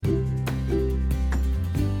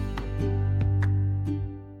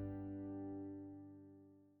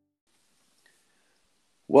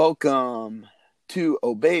Welcome to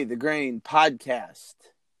Obey the Grain podcast,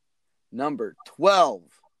 number 12.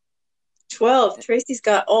 12. Tracy's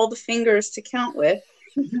got all the fingers to count with.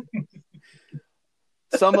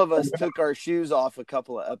 Some of us took our shoes off a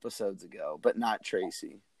couple of episodes ago, but not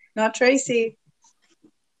Tracy. Not Tracy.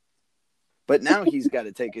 But now he's got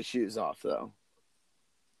to take his shoes off, though.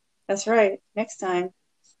 That's right. Next time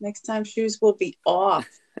shoes will be off.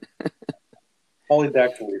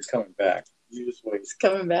 Polydactyl is coming back. You just wait. It's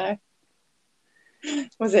coming back.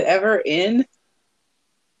 Was it ever in?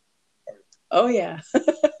 Oh, yeah.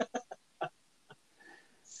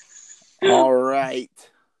 All right.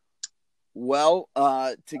 Well,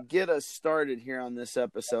 to get us started here on this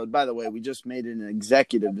episode, by the way, we just made an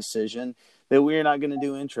executive decision that we're not going to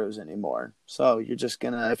do intros anymore. So you're just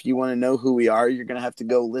going to, if you want to know who we are, you're going to have to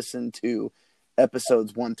go listen to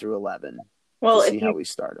episodes 1 through 11 to see how we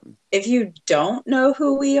start them. If you don't know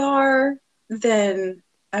who we are, then,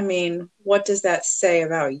 I mean, what does that say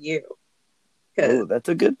about you? Oh, that's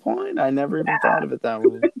a good point. I never even thought of it that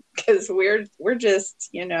way. Because we're just,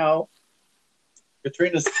 Katrina's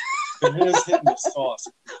hitting the sauce.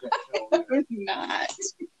 We're not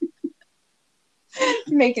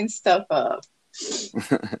making stuff up.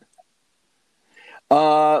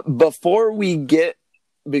 Before we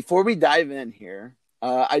dive in here,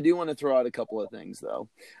 I do want to throw out a couple of things though.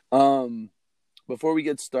 Before we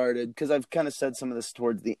get started, because I've kind of said some of this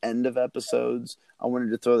towards the end of episodes, I wanted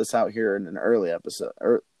to throw this out here in an early episode,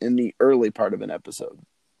 or in the early part of an episode.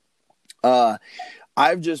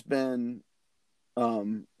 I've just been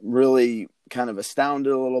really kind of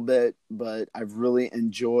astounded a little bit, but I've really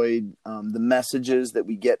enjoyed the messages that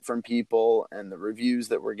we get from people and the reviews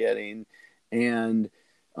that we're getting, and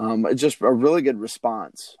just a really good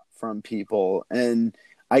response from people. And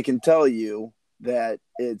I can tell you that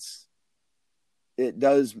it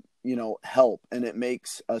does, help, and it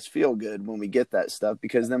makes us feel good when we get that stuff,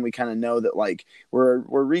 because then we kind of know that like we're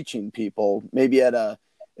reaching people maybe at a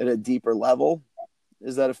deeper level.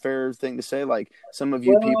 Is that a fair thing to say? Like some of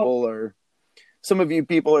you people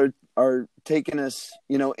are taking us,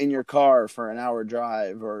 in your car for an hour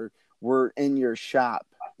drive, or we're in your shop,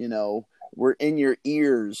 we're in your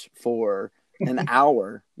ears for an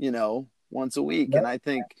hour, once a week. And I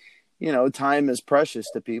think, time is precious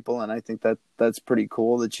to people. And I think that's pretty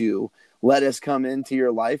cool that you let us come into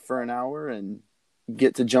your life for an hour and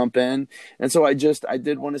get to jump in. And so I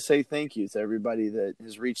did want to say thank you to everybody that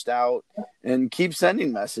has reached out and keep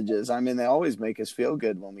sending messages. I mean, they always make us feel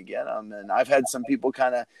good when we get them. And I've had some people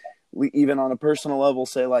kind of, even on a personal level,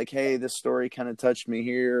 say like, hey, this story kind of touched me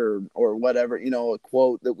here, or whatever, a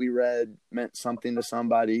quote that we read meant something to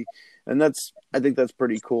somebody. And I think that's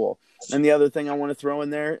pretty cool. And the other thing I want to throw in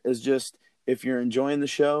there is just, if you're enjoying the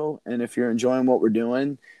show and if you're enjoying what we're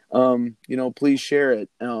doing, please share it.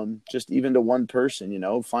 Just even to one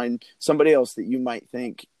person, find somebody else that you might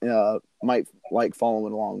think might like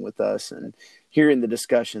following along with us and hearing the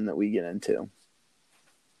discussion that we get into.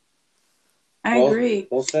 I agree.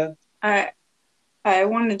 Well said. I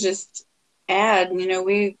want to just add,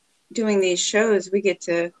 we doing these shows, we get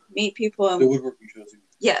to meet people. The woodworking shows.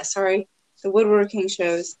 Yeah, sorry. The woodworking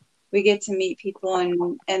shows. We get to meet people,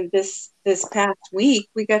 and this past week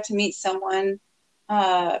we got to meet someone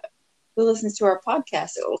who listens to our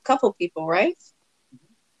podcast. A couple people, right?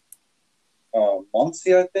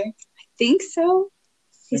 Muncie, I think. I think so.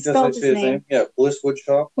 He spelled his name. Yeah, Bliss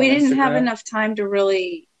Woodshop. We didn't have enough time to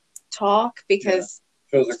really talk because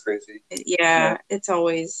shows are crazy. Yeah, it's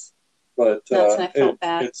always. But nuts, and I felt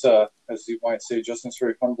bad. It's as you might say, just it's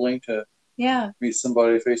very humbling to meet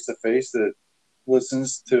somebody face to face that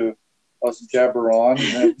listens to us jabber on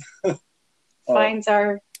and finds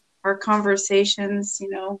our conversations,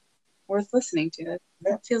 worth listening to.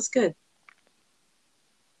 It feels good.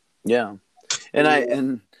 Yeah.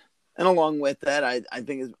 And along with that, I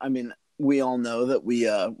think, we all know that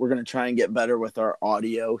we're going to try and get better with our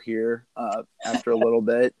audio here after a little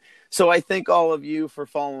bit. So I thank all of you for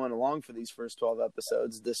following along for these first 12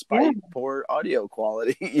 episodes, despite poor audio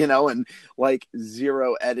quality, and like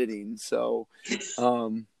zero editing. So,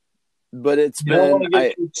 but it's you don't want to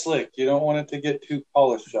get too slick. You don't want it to get too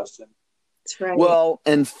polished, Justin. That's right. Well,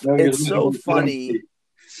 and it's so funny.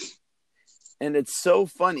 And it's so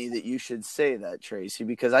funny that you should say that, Tracy,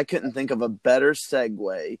 because I couldn't think of a better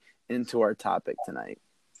segue into our topic tonight.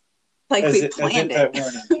 Like we planned it.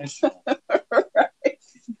 Right.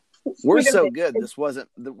 We're so good. This wasn't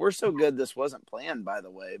planned, by the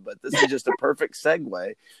way, but this is just a perfect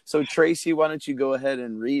segue. So Tracy, why don't you go ahead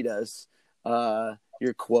and read us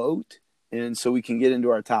your quote, and so we can get into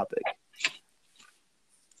our topic.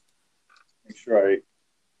 Make sure I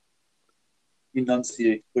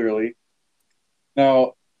enunciate clearly.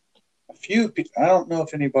 Now, a few people, I don't know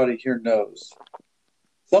if anybody here knows.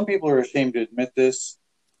 Some people are ashamed to admit this,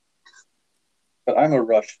 but I'm a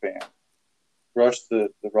Rush fan. Rush, the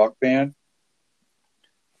rock band.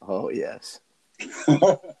 Oh, yes.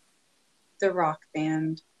 The rock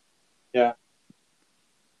band. Yeah.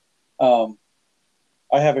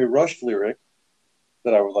 I have a Rush lyric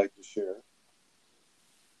that I would like to share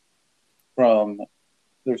from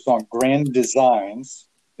their song Grand Designs.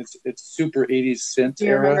 It's super 80s synth Do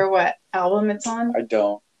you era. remember what album it's on? I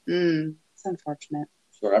don't. It's unfortunate.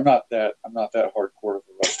 Sorry, I'm not that hardcore of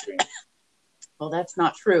a Rush fan. Well, that's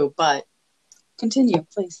not true, but continue,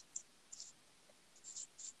 please.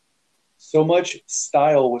 So much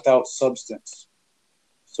style without substance.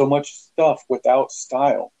 So much stuff without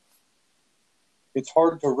style. It's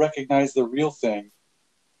hard to recognize the real thing.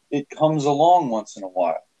 It comes along once in a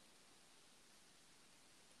while.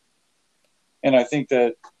 And I think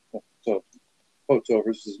that, so quote's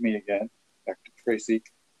over, this is me again, back to Tracy.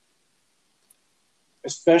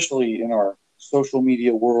 Especially in our social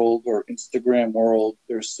media world or Instagram world,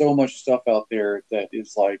 there's so much stuff out there that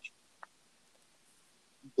is like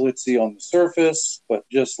glitzy on the surface, but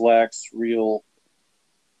just lacks real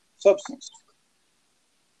substance.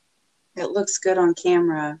 It looks good on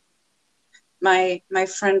camera. My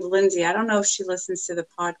friend Lindsay, I don't know if she listens to the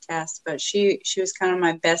podcast, but she was kind of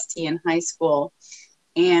my bestie in high school.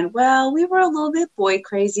 And well, we were a little bit boy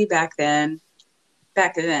crazy back then.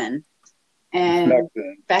 And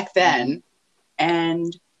back then.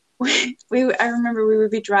 And I remember we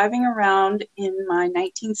would be driving around in my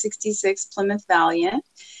 1966 Plymouth Valiant,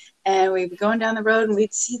 and we'd be going down the road and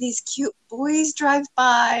we'd see these cute boys drive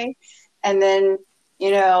by, and then,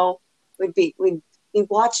 we'd be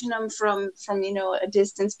watching them from a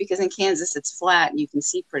distance, because in Kansas it's flat and you can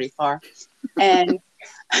see pretty far. And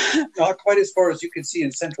not quite as far as you can see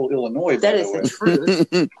in central Illinois. That is the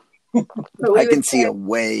truth. I can see a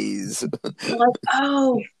ways. Like,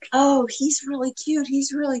 oh, he's really cute.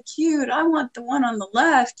 He's really cute. I want the one on the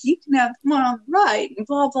left. You can have the one on the right, and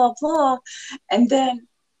blah, blah, blah. And then...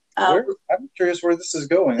 I'm curious where this is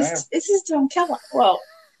going. This is down Kellogg. Well,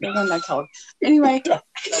 no, not Kellogg. Anyway.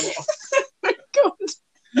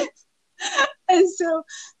 And so...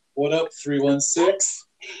 What up, 316?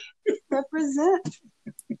 Represent.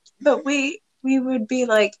 But we would be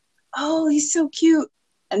like, oh, he's so cute.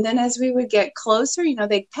 And then as we would get closer,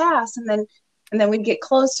 they'd pass, and then we'd get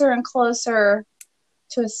closer and closer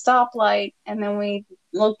to a stoplight, and then we'd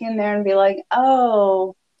look in there and be like,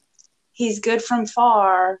 oh, he's good from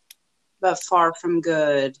far, but far from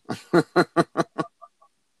good.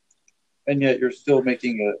 And yet you're still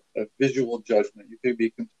making a visual judgment. You could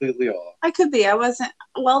be completely off. I could be. I wasn't.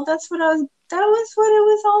 Well, that was what it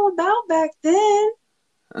was all about back then.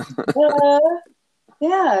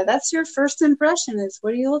 Yeah, that's your first impression, is what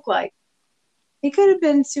do you look like? He could have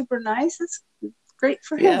been super nice. That's great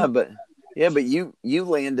for him. Yeah, but you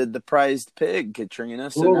landed the prized pig, Katrina,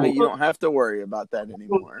 so now you don't have to worry about that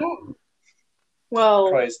anymore. Well,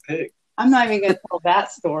 prized pig. I'm not even going to tell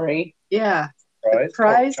that story. Yeah.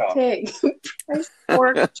 Prize pig. Prize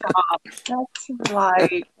pork chop. That's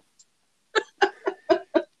right.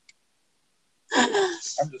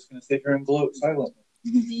 I'm just going to sit here and gloat silently.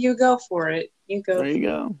 You go for it. You go.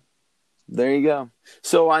 There you go.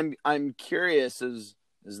 So I'm curious, is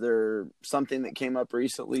there something that came up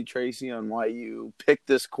recently, Tracy, on why you picked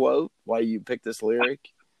this quote, why you picked this lyric?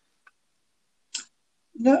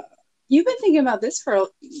 No. You've been thinking about this for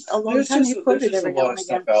a long time. You quoted every now and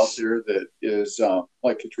again. There's a lot of stuff out there that is,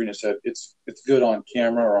 like Katrina said, it's good on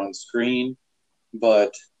camera or on screen,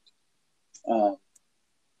 but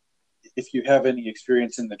if you have any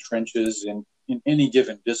experience in the trenches in any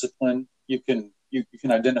given discipline, you can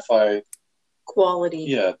identify quality.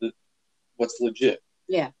 Yeah, what's legit.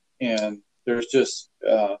 Yeah, and there's just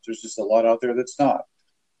a lot out there that's not.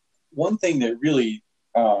 One thing that really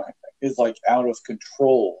is like out of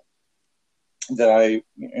control, that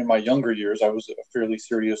in my younger years, I was a fairly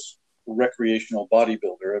serious recreational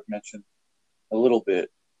bodybuilder. I've mentioned a little bit,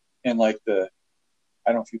 and like I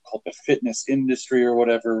don't know if you call it the fitness industry or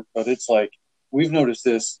whatever, but it's like, we've noticed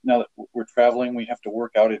this now that we're traveling, we have to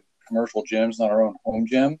work out in commercial gyms, not our own home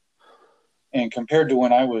gym. And compared to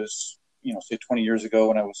when I was, say 20 years ago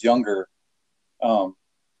when I was younger, I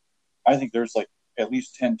think there's like at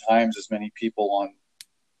least 10 times as many people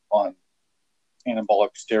on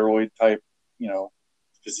anabolic steroid type,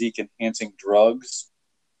 physique enhancing drugs.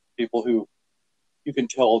 People who you can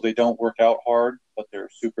tell they don't work out hard, but they're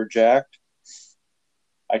super jacked.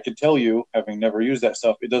 I can tell you, having never used that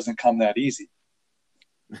stuff, it doesn't come that easy.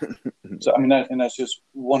 So, I mean, that's just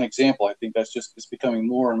one example. I think it's becoming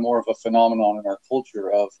more and more of a phenomenon in our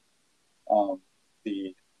culture of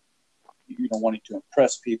the, wanting to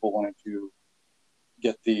impress people, wanting to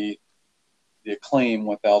get the acclaim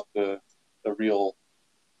without the real,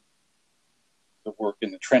 the work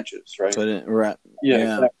in the trenches, right? Right. Yeah.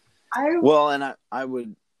 Yeah. Exactly. Well, and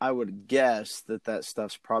I would guess that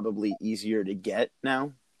stuff's probably easier to get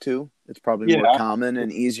now too. It's probably more common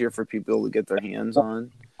and easier for people to get their hands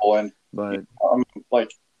on. But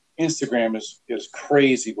like Instagram is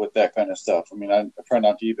crazy with that kind of stuff. I mean, I try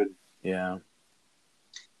not to even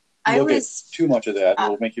look at too much of that.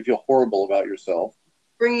 It'll make you feel horrible about yourself.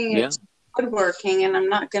 Bringing it to woodworking, and I'm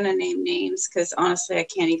not going to name names because honestly, I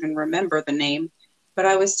can't even remember the name. But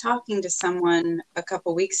I was talking to someone a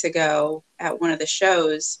couple weeks ago at one of the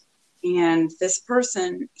shows, and this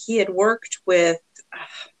person, he had worked with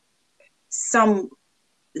some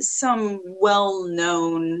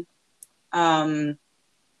well-known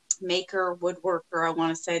maker, woodworker, I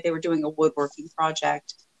want to say. They were doing a woodworking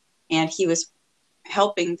project, and he was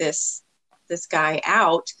helping this guy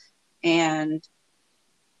out, and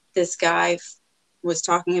this guy was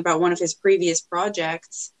talking about one of his previous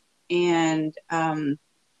projects, and I'm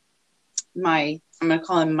going to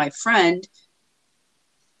call him my friend,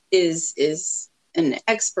 is an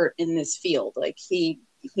expert in this field. Like he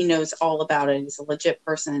knows all about it. He's a legit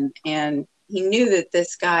person, and he knew that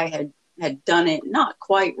this guy had done it not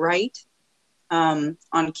quite right on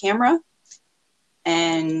camera,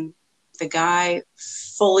 and the guy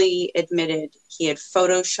fully admitted he had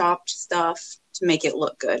photoshopped stuff to make it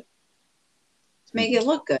look good. For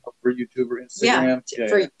YouTube or Instagram?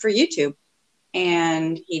 For YouTube.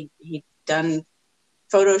 And he'd done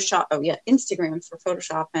Photoshop. Oh yeah, Instagram for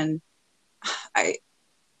Photoshop. And you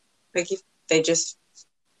just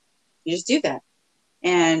do that.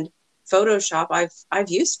 And Photoshop, I've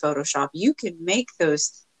used Photoshop. You can make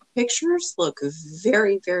those pictures look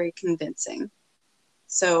very, very convincing.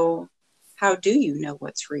 So how do you know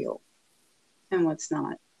what's real and what's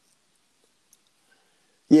not?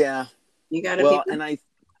 Yeah. You got to and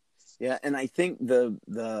I think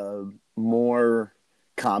the more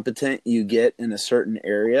competent you get in a certain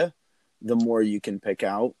area, the more you can pick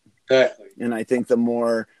out. Exactly. And I think the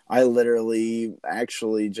more I literally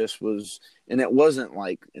actually just was, and it wasn't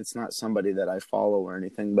like, it's not somebody that I follow or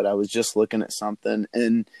anything, but I was just looking at something,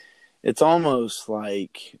 and it's almost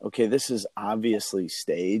like, okay, this is obviously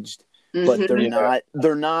staged, but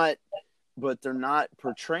they're not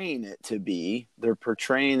portraying it to be. They're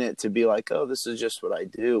portraying it to be like, oh, this is just what I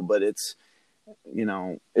do. But it's,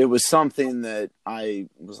 it was something that I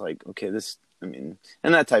was like, okay, and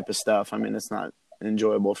that type of stuff. I mean, it's not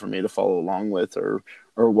enjoyable for me to follow along with or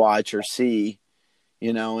watch or see,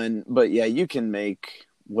 but yeah, you can make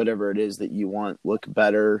whatever it is that you want look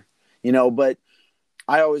better, but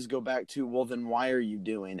I always go back to, well, then why are you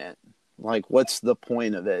doing it? Like, what's the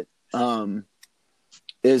point of it?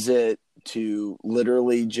 Is it to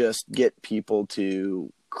literally just get people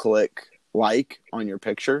to click like on your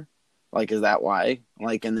picture? Like, is that why?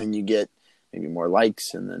 Like, and then you get maybe more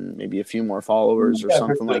likes and then maybe a few more followers or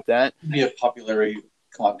something like that. Be a popularity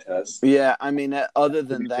contest. Yeah, I mean, other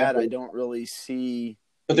than that, I don't really see.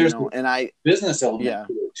 But there's business element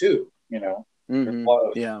to it too. There's a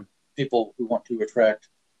lot of people who want to attract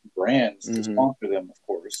brands to sponsor them, of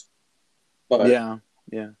course. But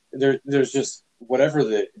there's just whatever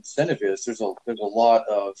the incentive is. There's a lot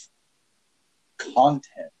of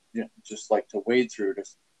content, just like to wade through to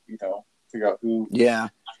figure out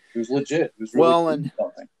who's legit, who's really doing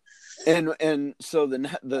something. And so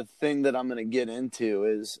the thing that I'm going to get into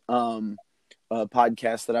is a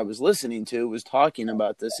podcast that I was listening to was talking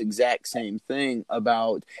about this exact same thing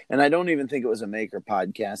about, and I don't even think it was a Maker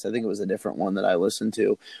podcast. I think it was a different one that I listened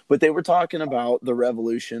to, but they were talking about the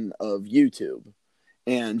revolution of YouTube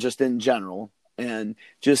and just in general, and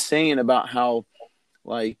just saying about how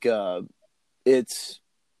like it's.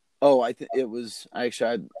 Oh, I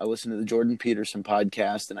listened to the Jordan Peterson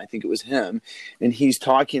podcast, and I think it was him, and he's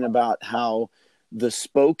talking about how the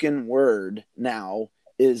spoken word now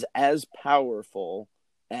is as powerful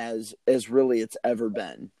as really it's ever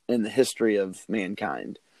been in the history of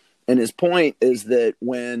mankind. And his point is that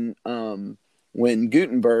when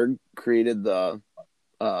Gutenberg created the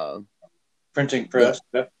printing press,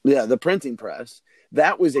 the printing press,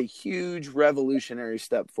 that was a huge revolutionary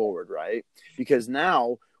step forward, right? Because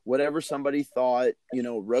now whatever somebody thought,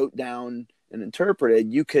 wrote down and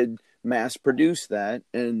interpreted, you could mass produce that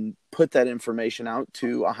and put that information out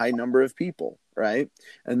to a high number of people, right?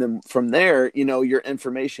 And then from there, your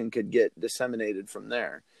information could get disseminated from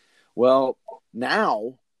there. Well,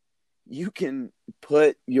 now you can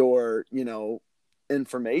put your,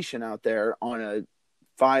 information out there on a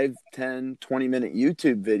 5, 10, 20-minute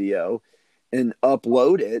YouTube video and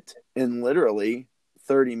upload it in literally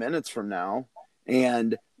 30 minutes from now.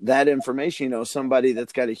 And that information, somebody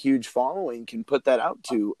that's got a huge following can put that out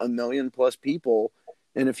to 1 million plus people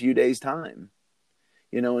in a few days' time.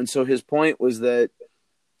 And so his point was that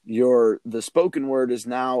the spoken word is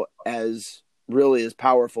now as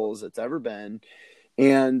powerful as it's ever been.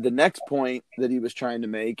 And the next point that he was trying to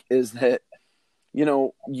make is that,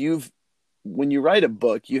 when you write a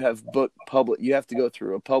book, you have to go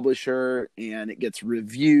through a publisher, and it gets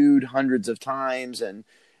reviewed hundreds of times, and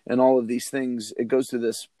all of these things. It goes through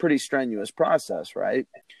this pretty strenuous process, right?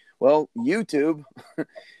 Well, YouTube,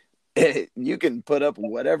 you can put up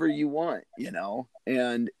whatever you want,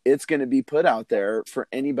 and it's going to be put out there for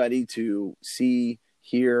anybody to see,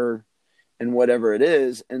 hear, and whatever it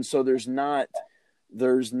is. And so there's not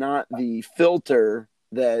the filter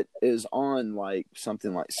that is on like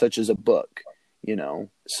something like such as a book,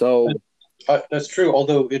 so that's true.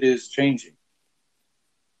 Although it is changing.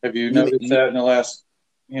 Have you noticed that in the last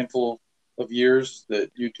handful of years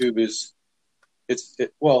that YouTube I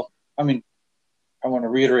want to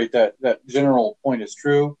reiterate that general point is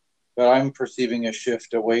true, but I'm perceiving a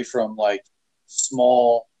shift away from like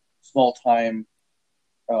small time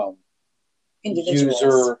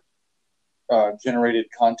user generated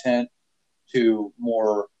content to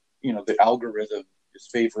more, the algorithm is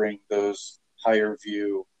favoring those higher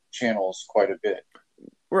view channels quite a bit.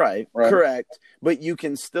 Right. Correct. But you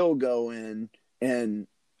can still go in and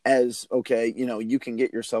you can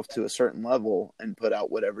get yourself to a certain level and put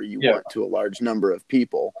out whatever you want to a large number of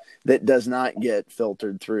people that does not get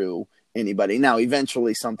filtered through anybody. Now,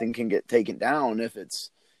 eventually something can get taken down if it's,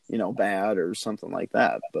 bad or something like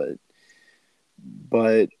that.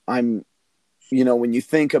 But I'm, when you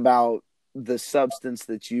think about the substance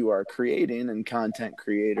that you are creating and content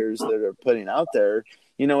creators that are putting out there,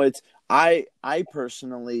 I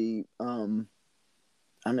personally, I'm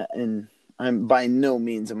by no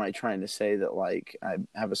means am I trying to say that like I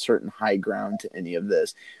have a certain high ground to any of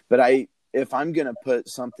this, but if I'm going to put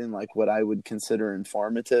something like what I would consider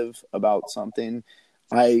informative about something,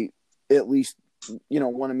 I at least,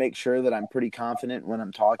 want to make sure that I'm pretty confident when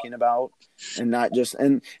I'm talking about, and not just,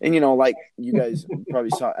 and like you guys probably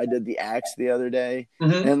saw, I did the axe the other day,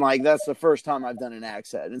 and like, that's the first time I've done an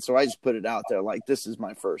axe head. And so I just put it out there. Like, this is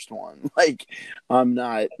my first one. Like, I'm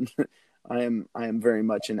not, I am very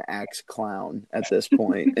much an axe clown at this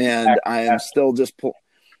point, and I am still just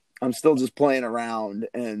playing around.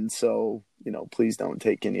 And so, please don't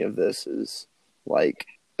take any of this as like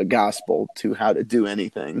a gospel to how to do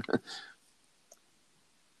anything.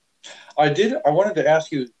 I wanted to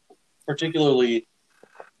ask you particularly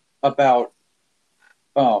about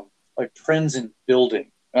like trends in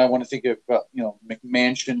building. And I want to think about,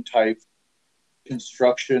 McMansion type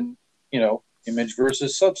construction, image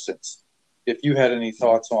versus substance. If you had any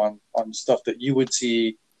thoughts on stuff that you would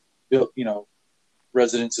see built,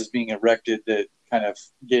 residences being erected that kind of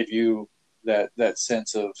gave you that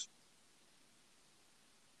sense of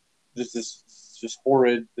this is just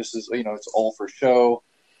horrid. This is, it's all for show.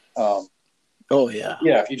 Oh yeah.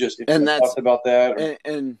 Yeah. If you talked about that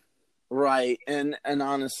and right. And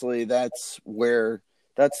honestly, that's the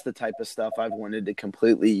type of stuff I've wanted to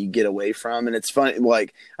completely get away from. And it's funny.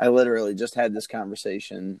 Like, I literally just had this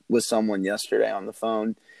conversation with someone yesterday on the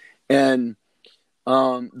phone, and,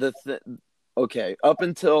 up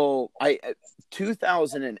until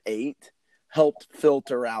 2008 helped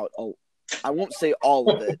filter out I won't say all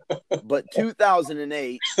of it, but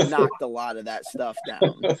 2008 knocked a lot of that stuff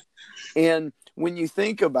down. And when you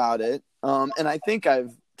think about it, and I think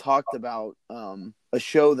I've talked about a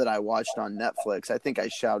show that I watched on Netflix. I think I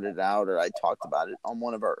shouted it out, or I talked about it on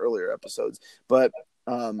one of our earlier episodes. But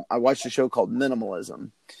I watched a show called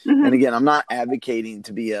Minimalism. And again, I'm not advocating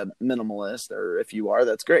to be a minimalist, or if you are,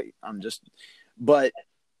 that's great. But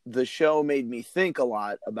the show made me think a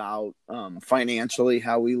lot about financially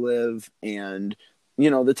how we live, and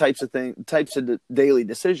the types of daily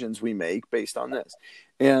decisions we make based on this.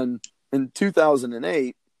 And in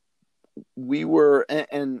 2008, we were,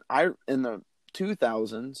 and in the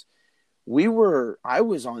 2000s, I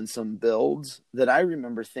was on some builds that I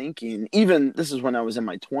remember thinking, even this is when I was in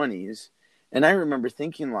my 20s, and I remember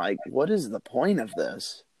thinking, like, what is the point of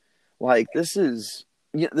this? Like, this is,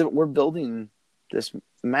 we're building this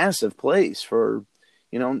massive place for,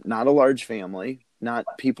 not a large family, not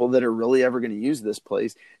people that are really ever going to use this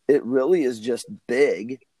place. It really is just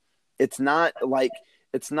big. It's not like,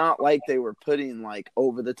 it's not like they were putting like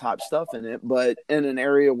over the top stuff in it, but in an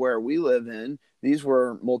area where we live in, these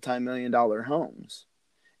were multi-million-dollar homes.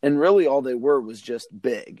 And really all they were was just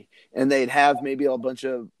big. And they'd have maybe a bunch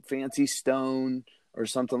of fancy stone or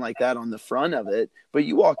something like that on the front of it. But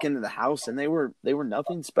you walk into the house and they were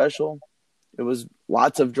nothing special. It was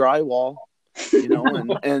lots of drywall, you know,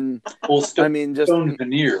 and Well, I mean, just stone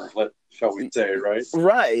veneer, shall we say, right?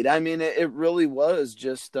 right. I mean, it really was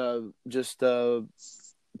just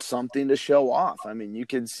something to show off. I mean, you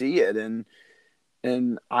could see it,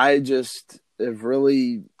 and I just have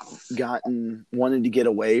really wanted to get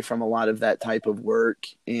away from a lot of that type of work,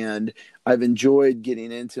 and I've enjoyed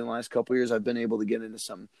getting into in the last couple of years. I've been able to get into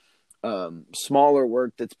some smaller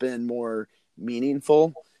work that's been more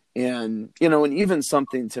meaningful, and and even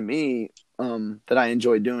something to me that I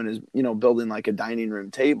enjoy doing is building like a dining room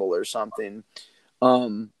table or something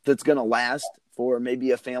that's going to last for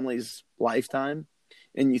maybe a family's lifetime.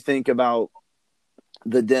 And you think about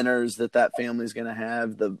the dinners that family's going to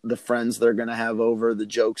have, the friends they're going to have over, the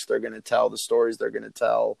jokes they're going to tell, the stories they're going to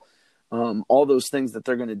tell, all those things that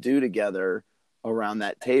they're going to do together around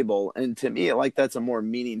that table. And to me, like, that's a more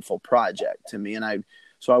meaningful project to me. And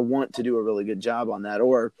so I want to do a really good job on that.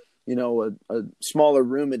 Or, a smaller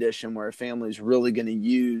room edition where a family's really going to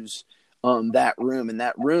use that room, and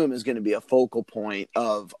that room is going to be a focal point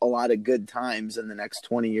of a lot of good times in the next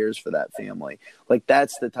 20 years for that family. Like,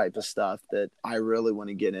 that's the type of stuff that I really want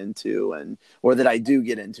to get into, or that I do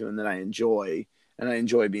get into, and that I enjoy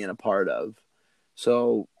being a part of.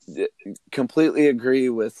 So completely agree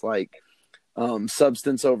with like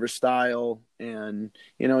substance over style, and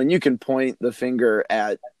and you can point the finger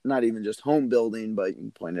at not even just home building, but you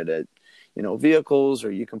can point it at vehicles,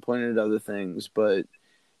 or you can point it at other things, but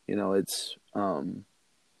it's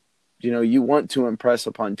you want to impress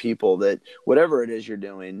upon people that whatever it is you're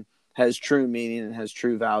doing has true meaning and has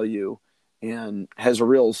true value and has a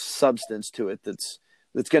real substance to it that's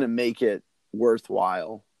going to make it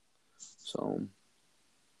worthwhile. So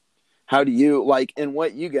how do you, like, in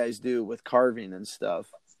what you guys do with carving and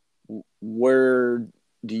stuff, where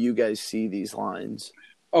do you guys see these lines?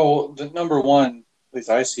 Oh, the number one place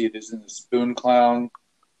I see it is in the Spoon Clown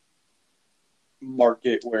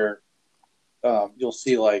market, where you'll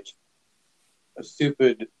see like a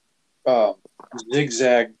stupid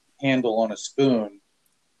zigzag handle on a spoon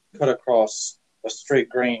cut across a straight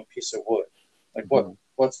grain piece of wood. Like,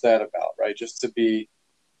 what's that about, right? Just to be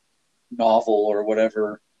novel or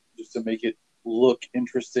whatever, just to make it look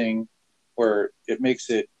interesting, where it makes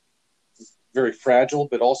it very fragile,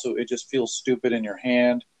 but also it just feels stupid in your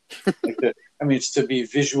hand. Like that. I mean, it's to be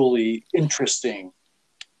visually interesting,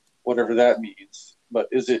 whatever that means. But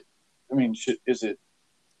is it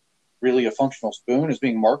really a functional spoon? Is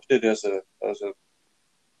being marketed as a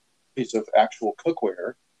piece of actual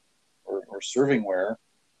cookware or servingware,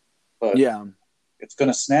 but yeah, it's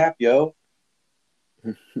gonna snap, yo.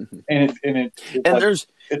 and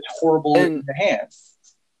it's horrible in the hand.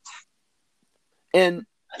 And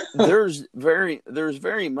there's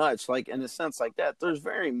very much, like, in a sense like that, there's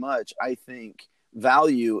very much, I think,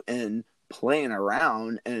 value in playing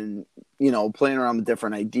around and playing around with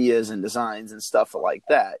different ideas and designs and stuff like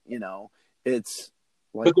that. It's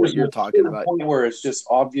like what you're talking about, point where it's just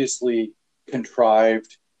obviously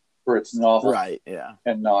contrived for its novel, right? Yeah,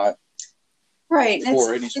 and not right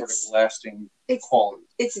for any sort of lasting quality.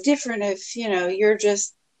 It's different if you're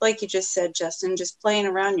just, like you just said, Justin, just playing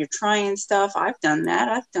around. You're trying stuff. I've done that.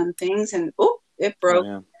 I've done things, and it broke.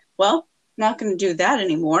 Yeah. Well, not going to do that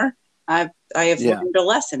anymore. I have learned a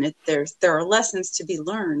lesson. There are lessons to be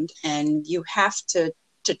learned, and you have to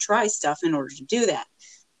try stuff in order to do that.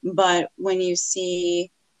 But when you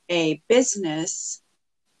see a business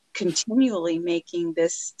continually making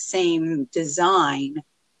this same design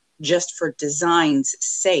just for design's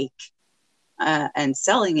sake and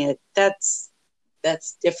selling it, that's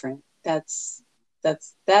different. That's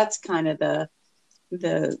kind of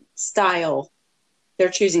the style. They're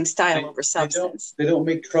choosing style over substance. They don't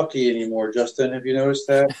make Truckee anymore, Justin. Have you noticed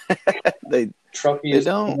that? Truckee is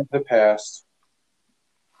in the past.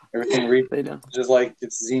 Everything just like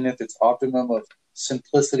it's zenith, its optimum of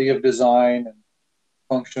simplicity of design and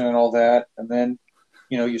function and all that. And then,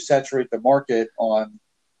 you saturate the market on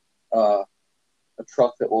a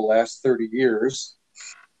truck that will last 30 years.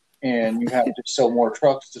 And you have to sell more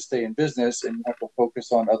trucks to stay in business, and you have to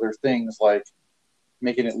focus on other things like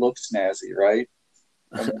making it look snazzy, right?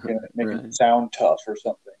 And making it sound tough or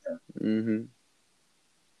something. Mm-hmm.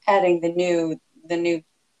 Adding the new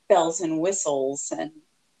bells and whistles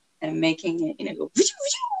and making it go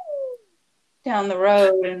down the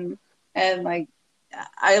road and like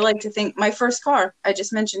I like to think my first car, I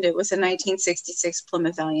just mentioned it, was a 1966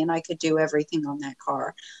 Plymouth Valiant. I could do everything on that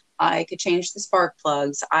car. I could change the spark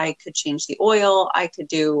plugs. I could change the oil. I could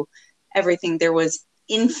do everything. There was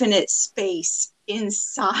infinite space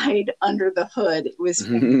inside under the hood. It was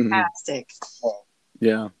fantastic.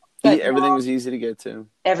 Yeah. But Everything was easy to get to.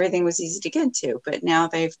 Everything was easy to get to, but now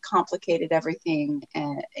they've complicated everything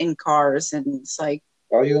in cars, and it's like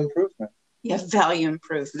value improvement. Yeah, value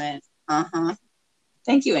improvement.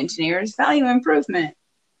 Thank you, engineers. Value improvement.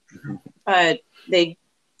 But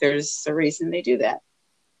there's a reason they do that.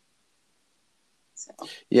 So.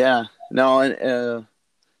 Yeah. No, and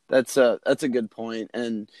that's a good point.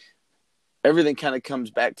 And everything kind of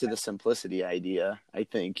comes back to the simplicity idea, I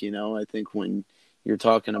think. I think when you're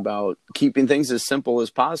talking about keeping things as simple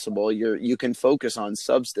as possible, you can focus on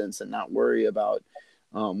substance and not worry about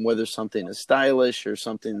whether something is stylish or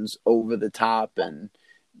something's over the top. And,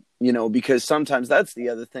 because sometimes that's the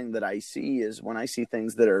other thing that I see is when I see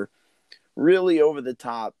things that are really over the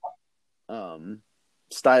top,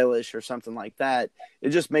 stylish or something like that, it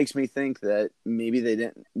just makes me think that maybe they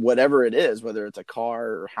didn't, whatever it is, whether it's a car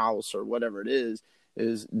or house or whatever it is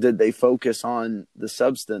did they focus on the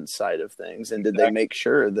substance side of things, and did they make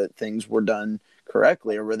sure that things were done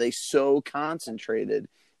correctly, or were they so concentrated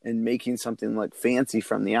in making something look fancy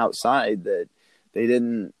from the outside that they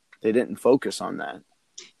didn't focus on that?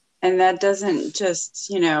 And that doesn't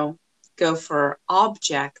just, go for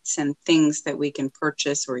objects and things that we can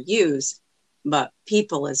purchase or use, but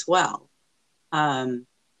people as well. We're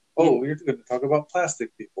going to talk about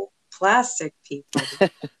plastic people. Plastic people.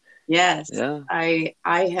 Yes. Yeah. I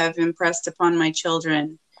have impressed upon my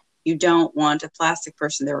children, you don't want a plastic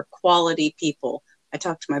person. There are quality people. I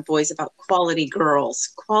talk to my boys about quality girls.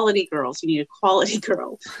 Quality girls. You need a quality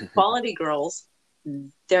girl. Quality girls.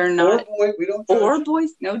 They're not. Or boy, we don't judge. Or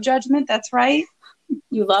boys. No judgment. That's right.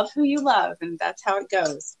 You love who you love, and that's how it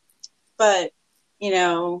goes. But,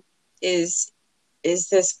 is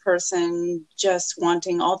this person just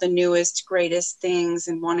wanting all the newest, greatest things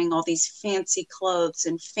and wanting all these fancy clothes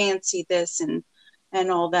and fancy this and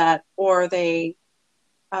all that? Or do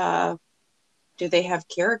they have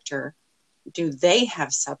character? Do they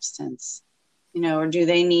have substance? Or do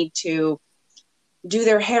they need to do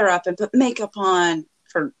their hair up and put makeup on,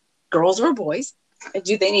 for girls or boys?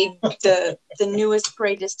 Do they need the newest,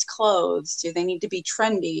 greatest clothes? Do they need to be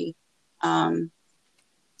trendy?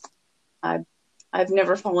 I've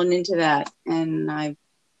never fallen into that, and I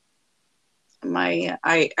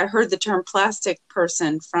heard the term plastic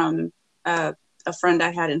person from a friend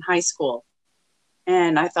I had in high school,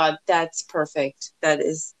 and I thought that's perfect.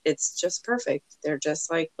 It's just perfect. They're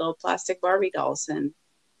just like little plastic Barbie dolls, and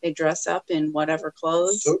they dress up in whatever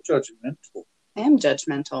clothes. So judgmental. I am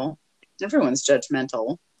judgmental. Everyone's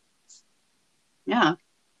judgmental. Yeah.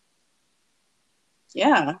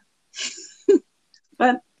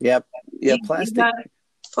 But yep. Yeah,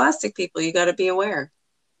 plastic people, you got to be aware.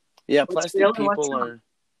 Yeah, plastic people are,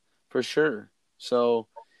 for sure. So,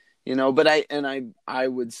 but I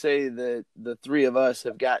would say that the three of us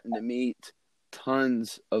have gotten to meet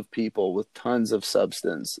tons of people with tons of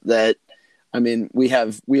substance that, we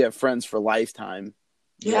have friends for lifetime.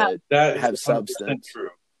 Yeah, that have substance. True.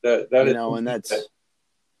 That is, and that's.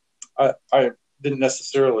 I didn't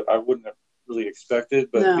necessarily. I wouldn't have really expected,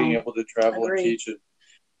 but being able to travel and teach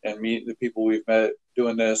and meet the people we've met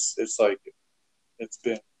doing this, it's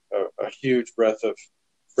been a huge breath of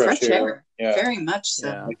fresh air. Yeah, very much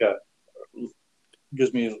so. Yeah.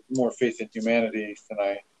 Gives me more faith in humanity than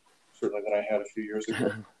I had a few years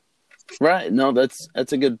ago. Right. No, that's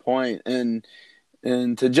a good point. And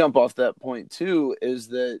to jump off that point too, is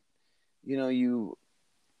that,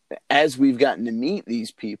 as we've gotten to meet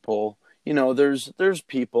these people, there's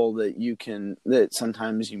people that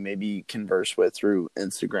sometimes you maybe converse with through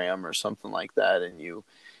Instagram or something like that. And you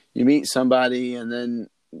meet somebody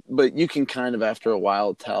but you can kind of after a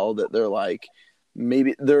while tell that they're like,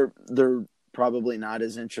 maybe they're probably not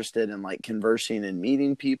as interested in like conversing and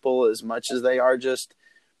meeting people as much as they are just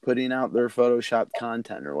putting out their Photoshopped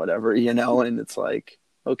content or whatever, and it's like,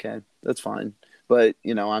 okay, that's fine. But,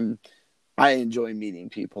 I enjoy meeting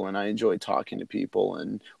people and I enjoy talking to people,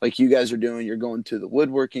 and like you guys are doing, you're going to the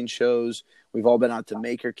woodworking shows. We've all been out to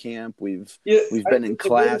Maker Camp. We've been in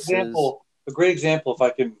classes. A great example, if I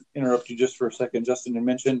can interrupt you just for a second, Justin, to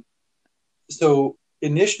mention. So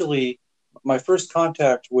initially, my first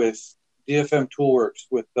contact with DFM Toolworks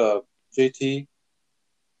with JT,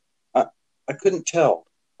 I couldn't tell.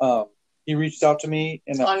 He reached out to me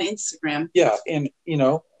on Instagram. Yeah, and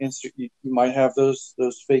you might have those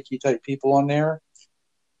fakey type people on there,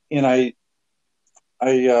 and I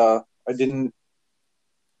didn't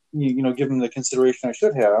give him the consideration I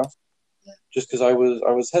should have, just because I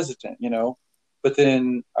was hesitant, But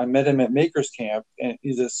then I met him at Makers Camp, and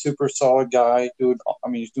he's a super solid guy.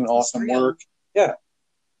 He's doing awesome work. Yeah,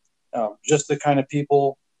 just the kind of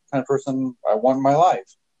person I want in my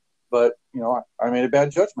life. But I made a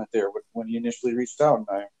bad judgment there when he initially reached out, and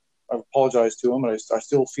I apologized to him, and I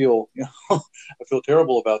still feel I feel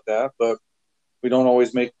terrible about that. But we don't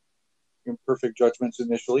always make perfect judgments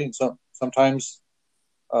initially, and sometimes,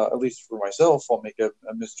 at least for myself, I'll make a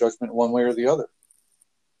misjudgment one way or the other.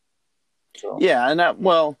 So. Yeah,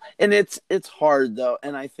 and it's hard though,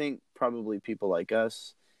 and I think probably people like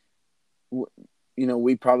us,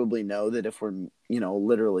 we probably know that if we're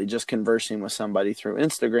literally just conversing with somebody through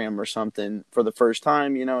Instagram or something for the first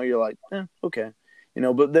time, you're like, okay,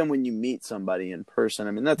 but then when you meet somebody in person,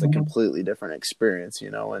 I mean, that's a completely different experience,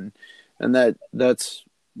 and that's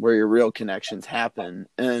where your real connections happen.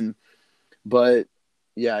 But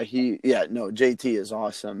JT is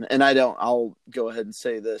awesome. And I'll go ahead and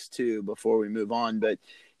say this too before we move on, but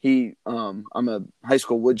I'm a high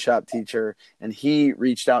school woodshop teacher, and he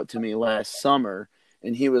reached out to me last summer,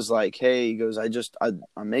 and he was like, hey, he goes, I'm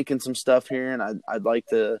making some stuff here, and I'd like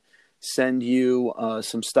to send you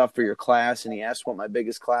some stuff for your class. And he asked what my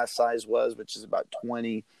biggest class size was, which is about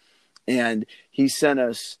 20. And he sent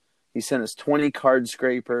us 20 card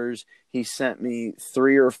scrapers. He sent me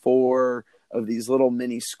 3 or 4 of these little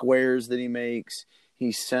mini squares that he makes.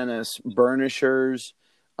 He sent us burnishers,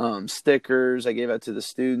 stickers. I gave out to the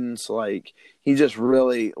students. Like, he just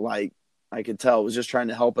really, like, I could tell was just trying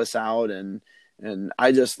to help us out. And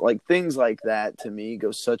I just like things like that to me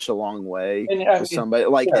go such a long way with somebody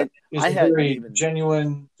like, he's a very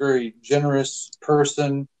genuine, very generous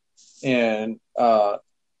person. And my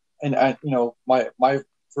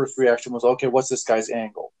first reaction was, okay, what's this guy's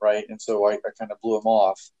angle? Right. And so I kind of blew him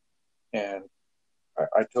off. And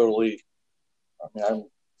I totally,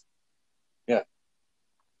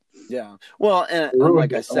 yeah. Well, and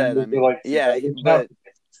like I said,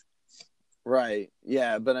 right.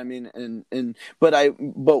 Yeah. But I mean,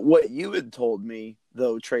 but what you had told me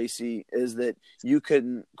though, Tracy, is that you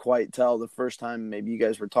couldn't quite tell the first time maybe you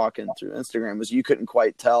guys were talking through Instagram was you couldn't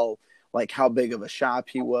quite tell like how big of a shop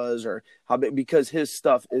he was or how big, because his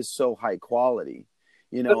stuff is so high quality,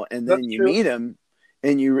 and then you meet him.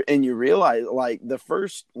 And you realize, like,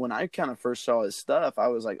 when I kind of first saw his stuff, I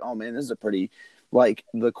was like, oh man, this is a pretty, like,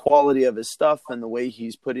 the quality of his stuff and the way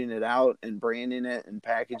he's putting it out and branding it and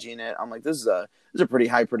packaging it. I'm like, this is a pretty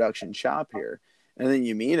high production shop here. And then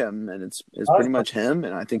you meet him, and it's pretty much him.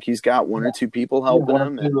 And I think he's got 1 or 2 people helping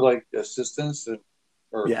him, and like assistants, and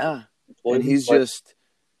he's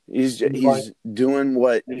doing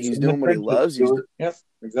what he loves.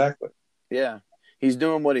 Exactly. Yeah. He's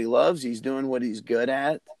doing what he loves. He's doing what he's good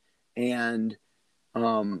at. And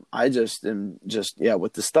I just am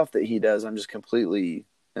with the stuff that he does, I'm just completely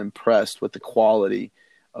impressed with the quality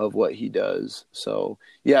of what he does. So,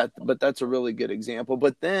 yeah, but that's a really good example.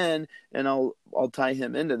 But then, and I'll tie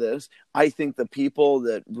him into this, I think the people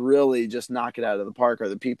that really just knock it out of the park are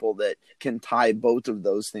the people that can tie both of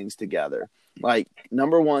those things together. Like,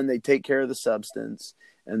 number one, they take care of the substance,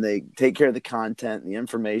 and they take care of the content and the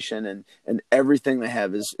information, and everything they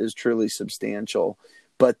have is truly substantial.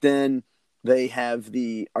 But then they have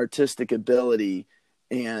the artistic ability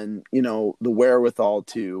and, the wherewithal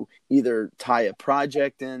to either tie a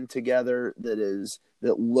project in together that is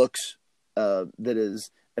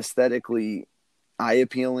aesthetically eye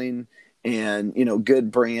appealing and,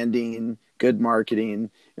 good branding, good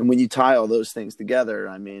marketing. And when you tie all those things together,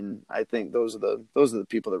 I mean, I think those are the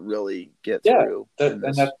people that really get through. And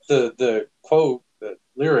that's the quote, the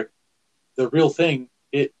lyric, the real thing,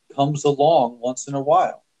 it comes along once in a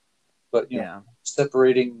while. But,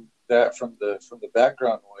 separating that from the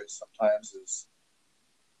background noise sometimes is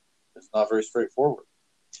not very straightforward.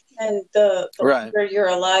 And the longer you're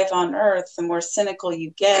alive on Earth, the more cynical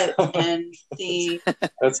you get, and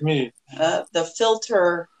that's me. The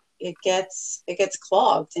filter it gets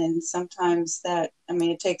clogged, and sometimes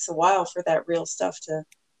it takes a while for that real stuff to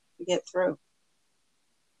get through.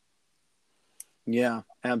 Yeah,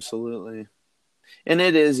 absolutely. And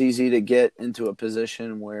it is easy to get into a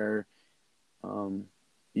position where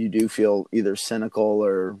you do feel either cynical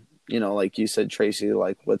or, like you said, Tracy,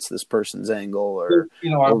 like, what's this person's angle or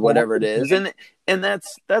whatever it is. And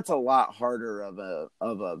that's a lot harder of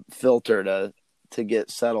a filter to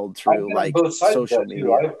get settled through, like, social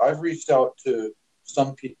media. I've reached out to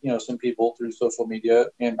some people through social media,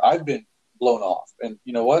 and I've been blown off. And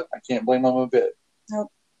you know what? I can't blame them a bit.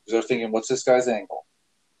 Nope. Because they're thinking, what's this guy's angle?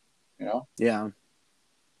 Yeah.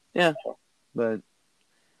 Yeah. But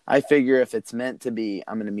I figure if it's meant to be,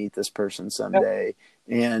 I'm going to meet this person someday.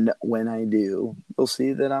 And when I do, they'll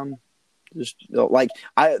see that I'm just like,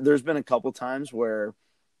 there's been a couple times where,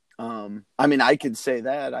 I mean, I could say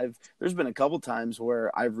that there's been a couple times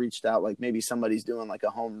where I've reached out, like maybe somebody's doing like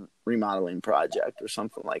a home remodeling project or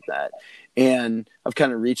something like that. And I've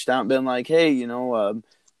kind of reached out and been like, hey,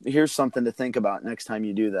 here's something to think about next time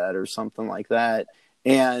you do that or something like that.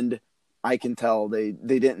 And I can tell they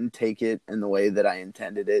didn't take it in the way that I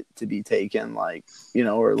intended it to be taken, like,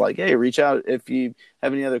 or like, hey, reach out if you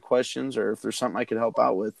have any other questions or if there's something I could help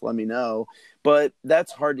out with, let me know. But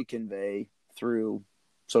that's hard to convey through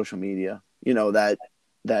social media, that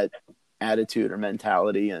attitude or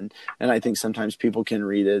mentality. And I think sometimes people can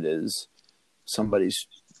read it as somebody's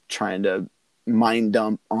trying to mind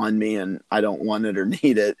dump on me and I don't want it or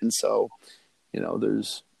need it. And so,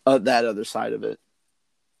 there's that other side of it.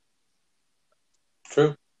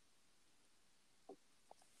 True.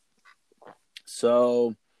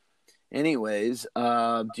 So anyways,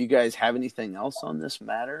 do you guys have anything else on this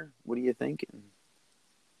matter? What are you thinking?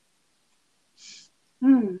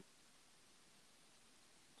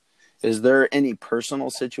 Is there any personal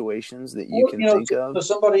situations that you can think of? So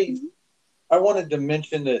somebody I wanted to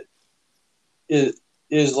mention that is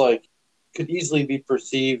like could easily be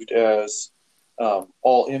perceived as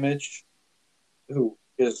all image, who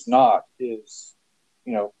is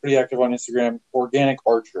pretty active on Instagram, Organic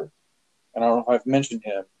Archer. And I don't know if I've mentioned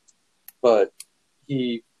him, but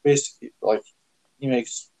he basically he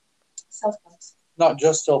makes self-pose. Not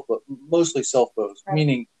just self-pose, mostly self-pose, right.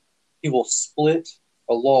 Meaning he will split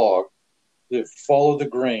a log to follow the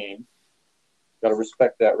grain. Got to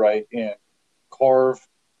respect that, right? And carve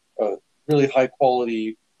a really high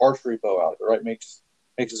quality archery bow out of it, right? Makes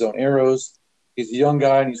his own arrows. He's a young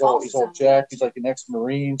guy and he's all jacked. He's like an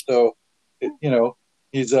ex-Marine, so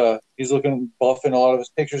he's looking buff in a lot of his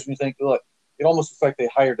pictures, and you think, look, it almost looks like they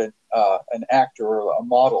hired an actor or a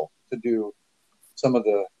model to do some of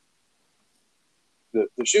the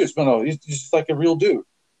shoots. But no, he's just like a real dude.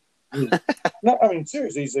 No, I mean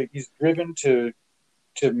seriously, he's driven to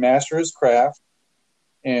master his craft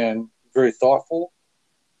and very thoughtful.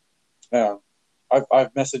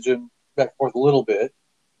 I've messaged him back and forth a little bit.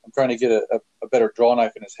 I'm trying to get a better draw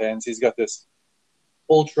knife in his hands. He's got this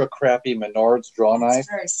ultra crappy Menards draw knife. It's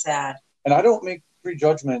very sad. And I don't make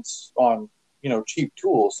prejudgments on cheap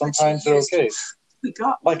tools. Sometimes they're okay. We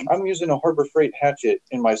got one. Like I'm using a Harbor Freight hatchet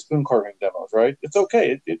in my spoon carving demos, right? It's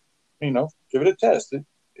okay. It give it a test.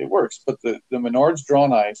 It works. But the Menards draw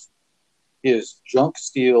knife is junk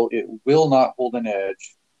steel. It will not hold an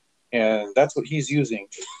edge, and that's what he's using.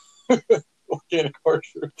 Organic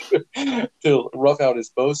Archer to rough out his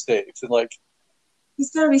bow stakes, and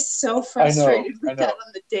he's got to be so frustrated with that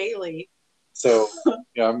on the daily. So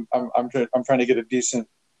I'm trying to get a decent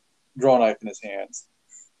draw knife in his hands,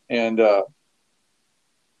 and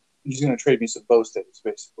he's going to trade me some bow stakes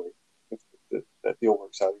basically. If that deal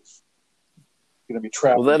works out, he's going to be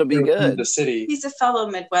traveling. Well, that'll be good. The city. He's a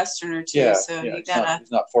fellow Midwesterner too, so you gotta.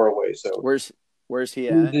 He's not far away. So Where's he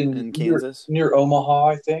at? In Kansas? Near Omaha,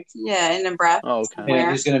 I think. Yeah, in Nebraska. Oh, okay.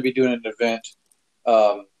 And he's going to be doing an event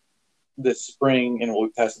this spring, and we'll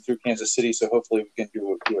be passing through Kansas City, so hopefully we can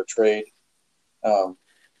do a trade. It'll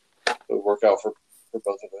work out for both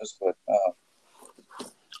of us. But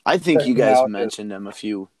I think you guys mentioned him a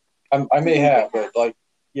few. I may have, but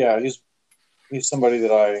he's somebody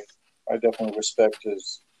that I definitely respect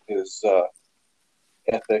his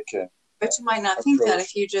ethic and. But you might not think that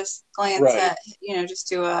if you just glance at, just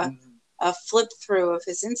do a flip through of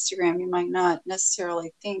his Instagram, you might not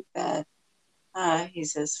necessarily think that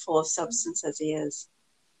he's as full of substance as he is.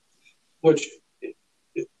 Which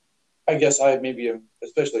I guess I maybe am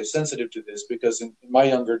especially sensitive to this because in my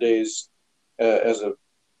younger days, as a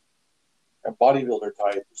bodybuilder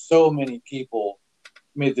type, so many people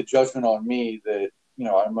made the judgment on me that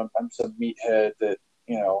I'm some meathead that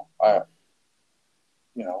I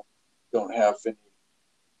don't have any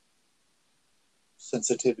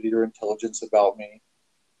sensitivity or intelligence about me.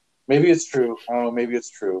 Maybe it's true. I don't know. Maybe it's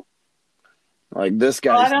true. Like this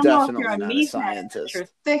guy's definitely not a scientist. You're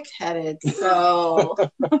thick-headed, so.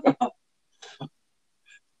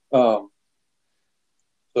 But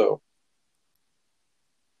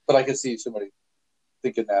I could see somebody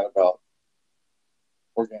thinking that about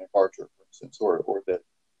Organic Archer, for instance, or that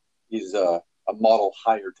he's a model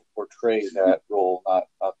hired to portray that role,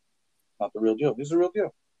 not the real deal. He's the real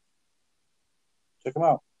deal. Check him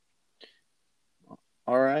out.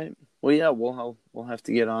 All right. Well, yeah, we'll have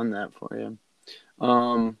to get on that for you.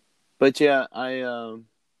 But yeah,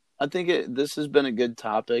 I think this has been a good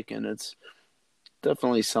topic, and it's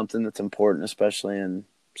definitely something that's important, especially in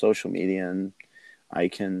social media, and I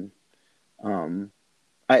can,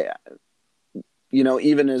 I,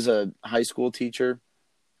 even as a high school teacher,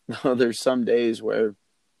 there's some days where,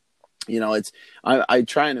 I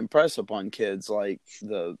try and impress upon kids, like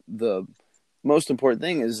the most important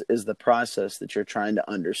thing is the process that you're trying to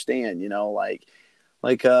understand, all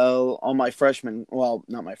my freshmen, well,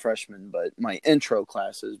 not my freshmen, but my intro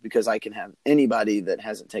classes, because I can have anybody that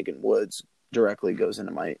hasn't taken Woods directly goes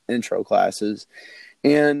into my intro classes.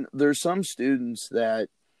 And there's some students that,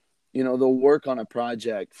 they'll work on a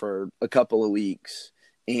project for a couple of weeks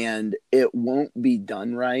and it won't be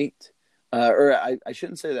done right. Or I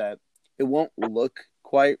shouldn't say that. It won't look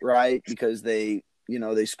quite right because they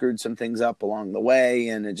screwed some things up along the way,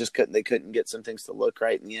 and they couldn't get some things to look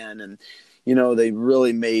right in the end. And, they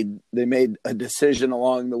really made a decision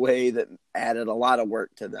along the way that added a lot of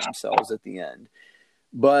work to themselves at the end.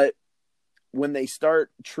 But when they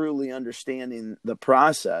start truly understanding the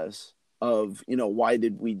process of, why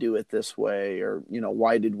did we do it this way? Or,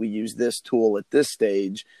 why did we use this tool at this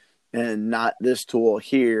stage and not this tool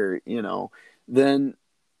here, then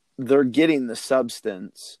they're getting the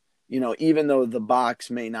substance, even though the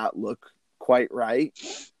box may not look quite right,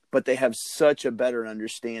 but they have such a better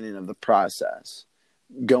understanding of the process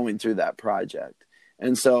going through that project.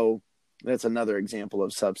 And so that's another example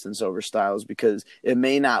of substance over styles, because it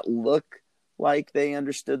may not look like they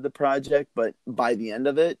understood the project, but by the end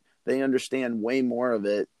of it, they understand way more of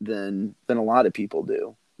it than a lot of people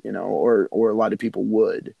do, or a lot of people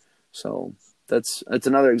would. So that's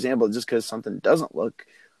another example. Just because something doesn't look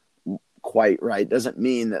quite right doesn't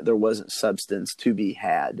mean that there wasn't substance to be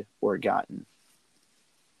had or gotten.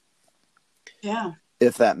 Yeah.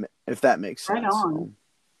 If that makes sense. Right on. So,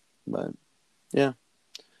 but yeah,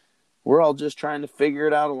 we're all just trying to figure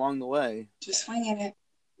it out along the way. Just swinging it.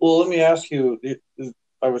 Well, let me ask you,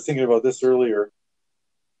 I was thinking about this earlier,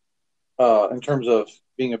 in terms of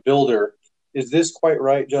being a builder. Is this quite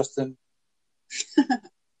right, Justin?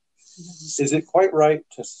 Is it quite right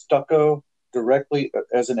to stucco directly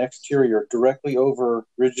as an exterior, directly over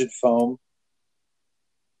rigid foam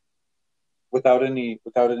without any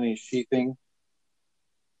sheathing?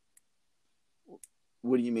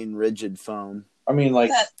 What do you mean rigid foam? I mean, like,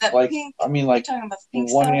 that pink, I mean, like, talking about the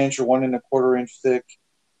pink 1 stuff? inch or 1 1/4 inch thick,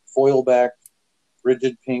 foil back,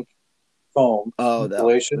 rigid pink foam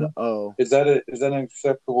insulation. Is that an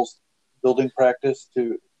acceptable building practice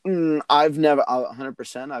to? I've never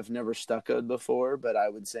 100%. I've never stuccoed before, but I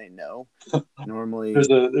would say no. Normally, there's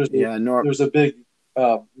a big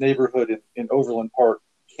neighborhood in Overland Park,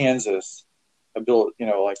 Kansas.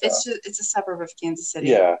 It's a suburb of Kansas City.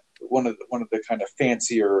 Yeah, one of the kind of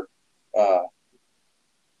fancier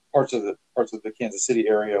parts of the Kansas City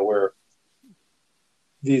area, where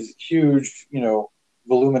these huge,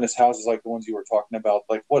 voluminous houses like the ones you were talking about,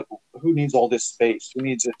 like who needs all this space? Who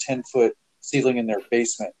needs a 10-foot ceiling in their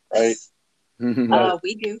basement, right?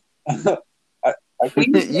 We do.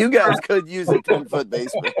 You guys could use a 10-foot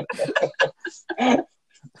basement.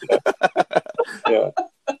 Yeah,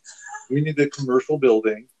 we need the commercial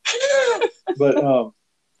building, but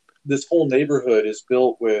this whole neighborhood is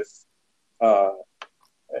built with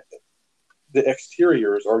the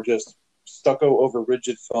exteriors are just stucco over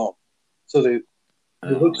rigid foam, so they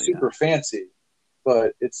look super fancy.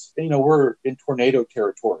 But it's, we're in tornado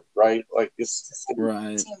territory, right? Like it's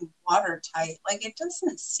right. Seem watertight. Like it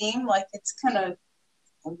doesn't seem like it's gonna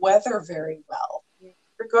weather very well,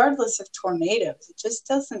 regardless of tornadoes. It just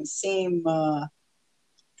doesn't seem. I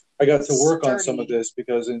got to work sturdy. On some of this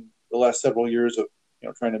because in the last several years of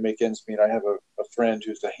trying to make ends meet, I have a friend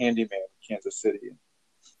who's a handyman in Kansas City.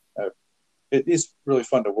 It is really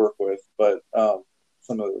fun to work with, but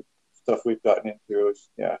some of the stuff we've gotten into is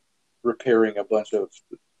repairing a bunch of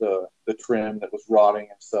the trim that was rotting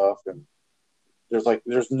and stuff, and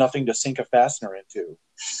there's nothing to sink a fastener into.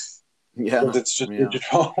 Yeah, it's just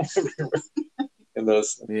digital everywhere in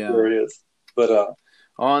those areas. But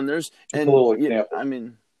and there's a little example. I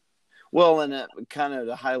mean, well, and kind of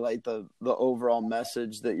to highlight the overall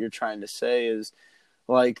message that you're trying to say is,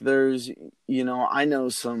 like, there's I know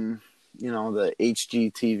some the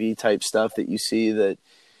HGTV type stuff that you see that.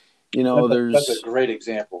 That's a great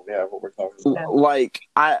example. Yeah, what we're talking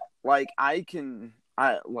about.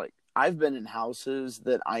 I've been in houses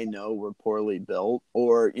that I know were poorly built,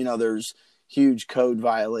 or there's huge code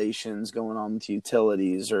violations going on with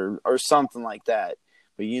utilities or something like that.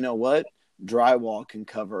 But you know what? Drywall can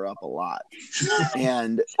cover up a lot,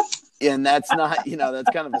 and that's not that's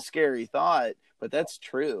kind of a scary thought, but that's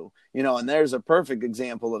true. And there's a perfect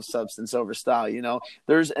example of substance over style.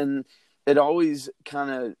 It always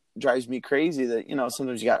kind of drives me crazy that, you know,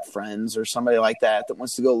 sometimes you got friends or somebody like that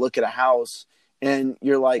wants to go look at a house, and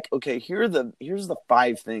you're like, okay, here's the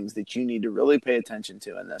 5 things that you need to really pay attention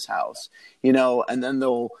to in this house, you know, and then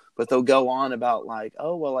they'll go on about like,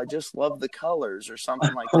 oh, well, I just love the colors or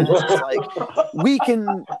something like that. And it's like, we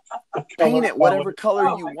can paint it whatever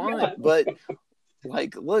color you want, but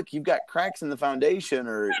like, look, you've got cracks in the foundation,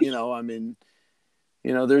 or, you know, I mean,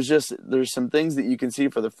 you know, there's some things that you can see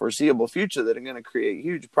for the foreseeable future that are going to create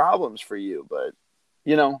huge problems for you. But,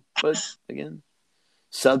 you know, but again,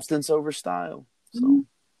 substance over style. So,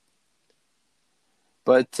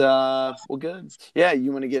 but, well, good. Yeah.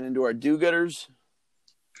 You want to get into our do-gooders?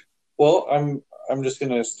 Well, I'm just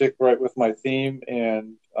going to stick right with my theme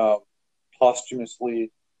and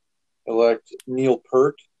posthumously elect Neil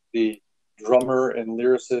Peart, the drummer and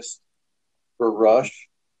lyricist for Rush,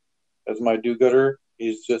 as my do-gooder.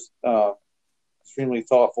 He's just extremely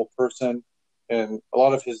thoughtful person, and a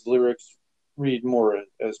lot of his lyrics read more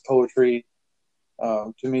as poetry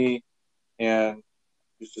to me, and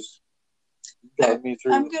it's just got me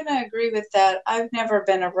through. I'm going to agree with that. I've never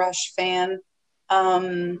been a Rush fan.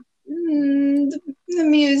 The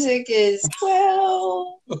music is,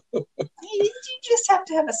 well, you just have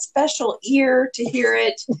to have a special ear to hear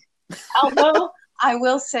it. Although I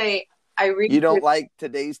will say, you don't like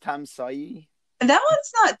Today's Tom Sawyer? That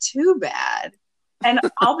one's not too bad. And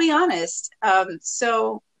I'll be honest.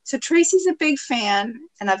 So Tracy's a big fan,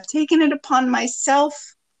 and I've taken it upon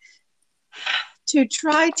myself to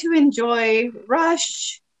try to enjoy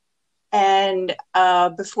Rush. And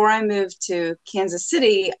before I moved to Kansas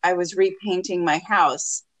City, I was repainting my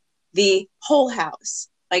house, the whole house,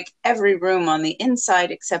 like every room on the inside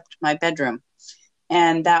except my bedroom.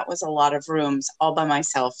 And that was a lot of rooms all by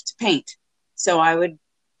myself to paint. So I would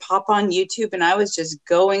pop on YouTube, and I was just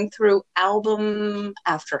going through album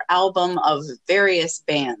after album of various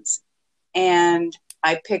bands. And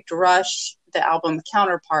I picked Rush, the album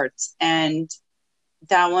Counterparts, and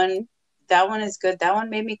that one is good. That one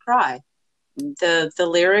made me cry. The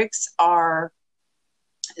lyrics are,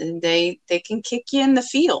 they can kick you in the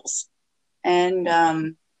feels.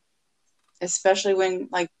 And especially when,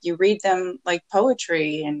 like, you read them like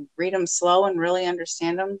poetry and read them slow and really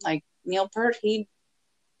understand them. Like Neil Peart, he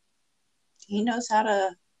knows how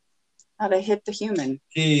to hit the human.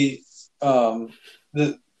 He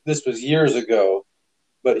this was years ago,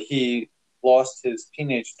 but he lost his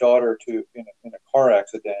teenage daughter in a car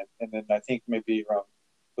accident, and then I think maybe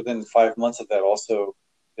within 5 months of that, also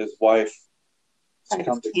his wife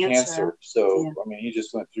succumbed to cancer. So yeah. I mean, he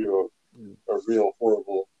just went through a real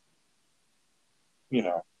horrible, you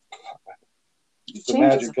know, just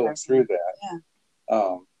imagine going through that.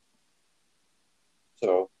 Yeah.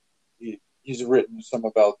 So he's written some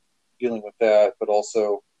about dealing with that, but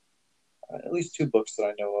also at least 2 books that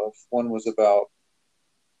I know of. One was about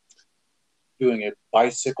doing a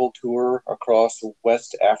bicycle tour across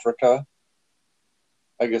West Africa.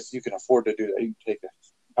 I guess you can afford to do that. You can take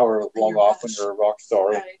however long off when you're a rock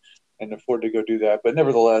star, right, and afford to go do that. But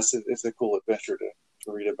nevertheless, it's a cool adventure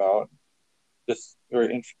to read about. Just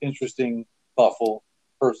very interesting, thoughtful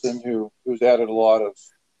person who's added a lot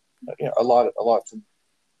to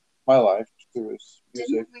my life through his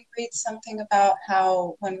music. Didn't we read something about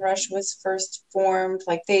how when Rush was first formed,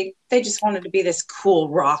 like they just wanted to be this cool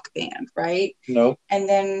rock band, right? No. And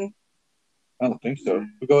then I don't think so.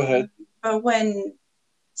 But go ahead. But when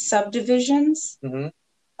Subdivisions, mm-hmm.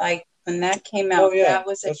 like when that came out, that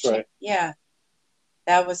was right. Yeah,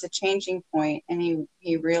 that was a changing point, and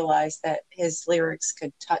he realized that his lyrics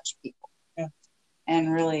could touch people. Yeah.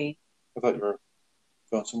 And really. I thought you were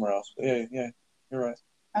going somewhere else. But yeah, you're right.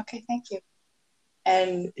 Okay, thank you.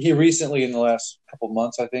 And he recently, in the last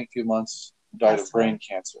few months, died of brain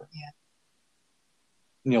cancer. Yeah.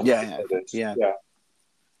 Neil. Yeah. So,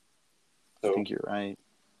 I think you're right.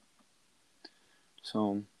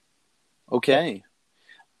 So, okay.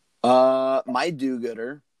 My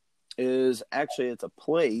do-gooder is actually, it's a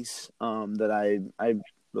place that I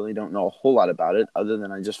really don't know a whole lot about it, other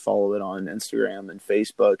than I just follow it on Instagram and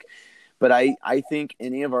Facebook. But I think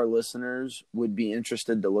any of our listeners would be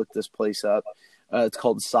interested to look this place up. It's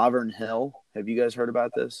called Sovereign Hill. Have you guys heard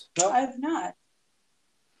about this? No, I have not.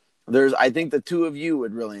 I think the 2 of you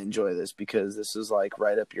would really enjoy this, because this is like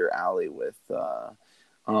right up your alley with a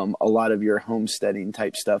lot of your homesteading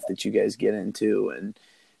type stuff that you guys get into,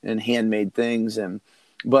 and handmade things.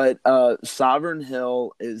 But Sovereign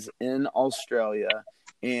Hill is in Australia,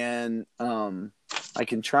 and I'll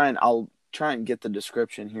try and get the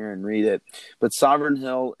description here and read it. But Sovereign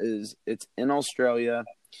Hill it's in Australia,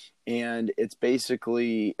 and it's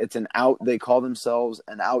basically they call themselves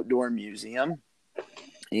an outdoor museum,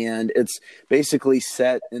 and it's basically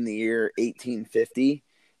set in the year 1850.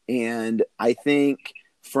 And I think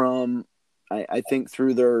I think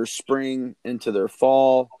through their spring into their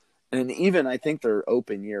fall, and even I think they're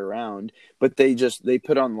open year round, but they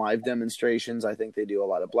put on live demonstrations. I think they do a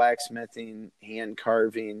lot of blacksmithing, hand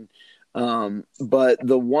carving. But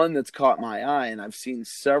the one that's caught my eye, and I've seen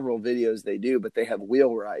several videos they do, but they have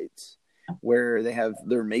wheelwrights where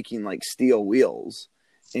they're making like steel wheels.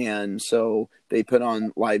 And so they put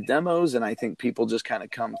on live demos, and I think people just kind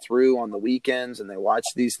of come through on the weekends and they watch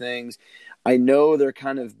these things. I know they're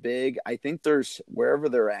kind of big. I think there's, wherever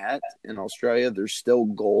they're at in Australia, there's still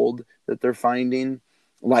gold that they're finding.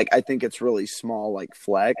 Like, I think it's really small, like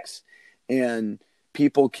flecks, and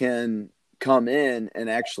people can come in and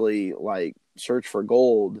actually like search for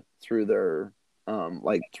gold through their,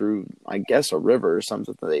 like through, I guess, a river or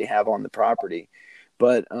something that they have on the property.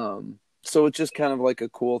 But, so it's just kind of like a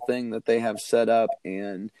cool thing that they have set up,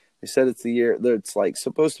 and they said it's the year that it's like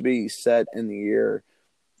supposed to be set in the year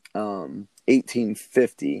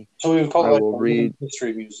 1850. So we would call I it like will a read.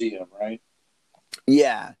 history museum, right?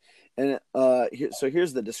 Yeah, and so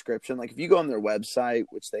here's the description. Like if you go on their website,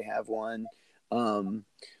 which they have one,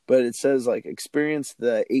 but it says like experience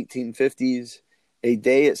the 1850s. A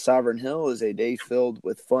day at Sovereign Hill is a day filled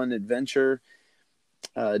with fun adventure.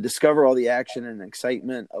 Discover all the action and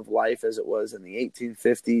excitement of life as it was in the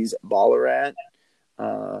 1850s Ballarat.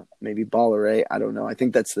 Maybe Ballarat, I don't know. I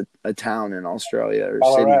think that's a town in Australia or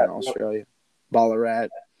Ballarat, city in Australia. Ballarat.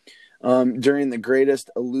 During the greatest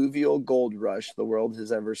alluvial gold rush the world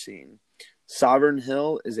has ever seen. Sovereign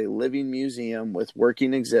Hill is a living museum with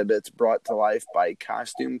working exhibits brought to life by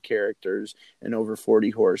costume characters and over 40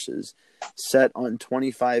 horses. Set on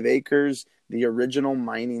 25 acres, the original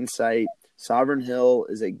mining site, Sovereign Hill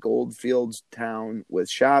is a goldfields town with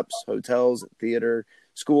shops, hotels, theater,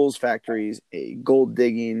 schools, factories, a gold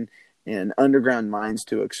digging, and underground mines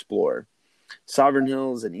to explore. Sovereign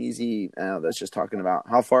Hill is an easy, that's just talking about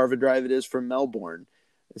how far of a drive it is from Melbourne.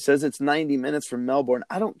 It says it's 90 minutes from Melbourne.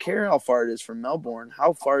 I don't care how far it is from Melbourne.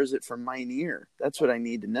 How far is it from Minear? That's what I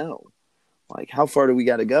need to know. Like, how far do we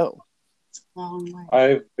got to go? Long way.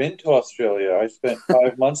 I've been to Australia. I spent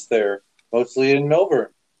 5 months there, mostly in Melbourne.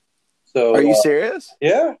 So, Are you serious?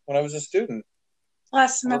 yeah, when I was a student.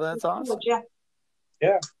 Last Well, semester. that's awesome.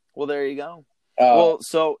 Yeah. Well, there you go. Uh, Well,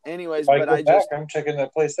 so anyways, if I but go I back, just, I'm checking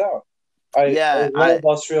that place out. I love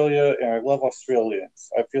Australia, and I love Australians.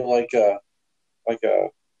 I feel like a I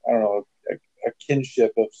don't know, a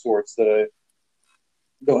kinship of sorts that I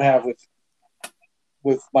don't have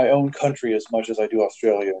with my own country as much as I do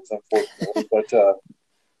Australians, unfortunately. But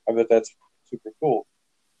I bet that's super cool.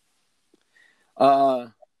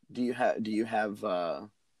 do you have do you have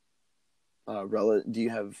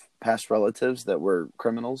past relatives that were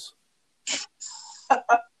criminals?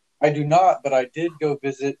 I do not, but I did go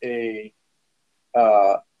visit a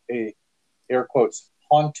air quotes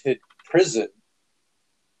haunted prison.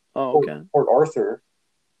 Oh, okay. Port Arthur,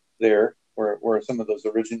 there where some of those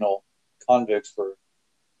original convicts were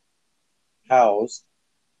housed.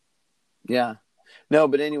 Yeah. No,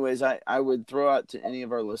 but anyways, I would throw out to any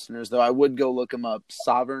of our listeners, though, I would go look them up.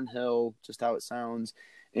 Sovereign Hill, just how it sounds.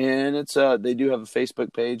 And it's they do have a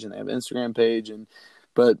Facebook page and they have an Instagram page,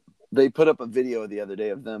 but they put up a video the other day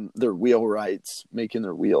of their wheelwrights making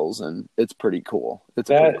their wheels, and it's pretty cool. It's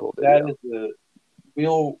a pretty cool video. That is the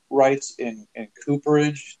wheelwrights in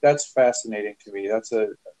cooperage. That's fascinating to me. That's a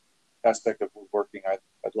aspect of woodworking I'd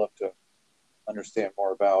love to understand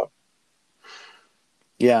more about.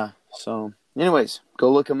 Yeah. So, anyways, go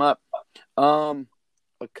look them up. A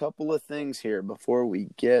couple of things here before we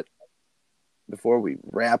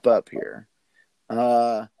wrap up here.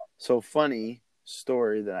 So funny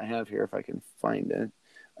story that I have here, if I can find it.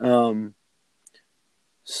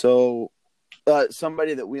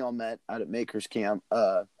 Somebody that we all met out at Makers Camp,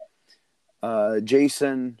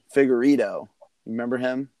 Jason Figueredo. Remember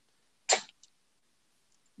him?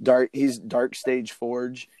 He's Dark Stage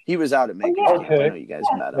Forge. He was out at Makers Camp. I know you guys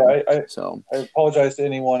met him. I apologize to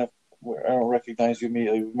anyone if I don't recognize you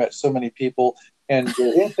immediately. We've met so many people, and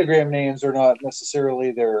their Instagram names are not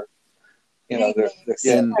necessarily their,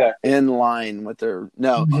 in line with their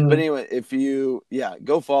no. Mm-hmm. But anyway, if you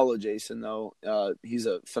go follow Jason though. He's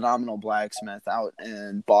a phenomenal blacksmith out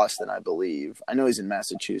in Boston, I believe. I know he's in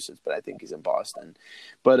Massachusetts, but I think he's in Boston.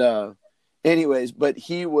 But anyways, but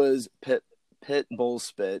he was Pit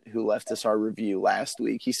Bullspit, who left us our review last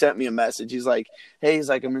week. He sent me a message. He's like, "Hey,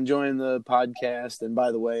 I'm enjoying the podcast, and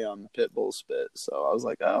by the way, I'm Pit Bullspit." So I was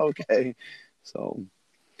like, "Oh, okay." So,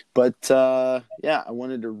 but I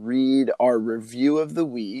wanted to read our review of the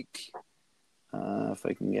week. if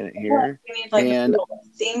I can get it We here. need like And a little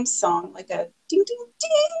theme song, like a ding ding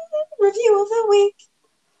ding review of the week.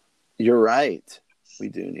 you're right. We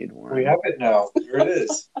do need one. We have it now. Here it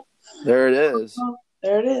is. There it is. Oh,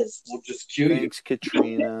 there it is. We'll just cue you. Thanks,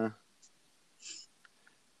 Katrina.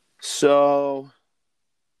 So,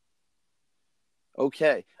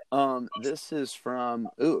 okay. This is from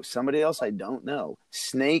somebody else I don't know.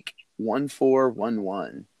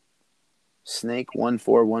 Snake1411.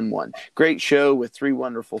 Snake1411. Great show with 3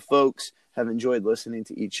 wonderful folks. Have enjoyed listening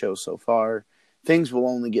to each show so far. Things will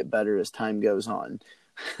only get better as time goes on.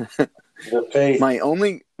 My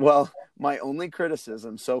only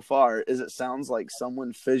criticism so far is it sounds like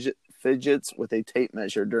someone fidgets with a tape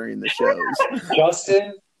measure during the shows.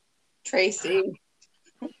 Justin? Tracy.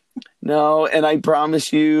 No, and I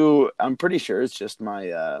promise you, I'm pretty sure it's just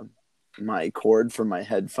my my cord for my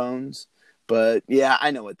headphones. But yeah,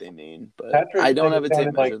 I know what they mean. But Patrick I don't have a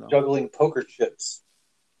tape measure like though. juggling poker chips.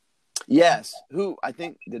 Yes. Who? I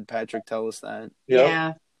think, did Patrick tell us that? Yep.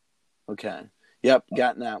 Yeah. Okay. Yep,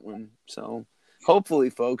 gotten that one. So hopefully,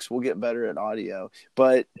 folks, we'll get better at audio.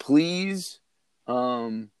 But please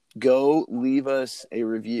go leave us a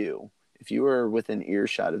review. If you are within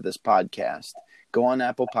earshot of this podcast, go on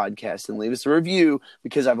Apple Podcasts and leave us a review,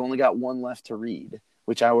 because I've only got one left to read,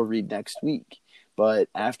 which I will read next week. But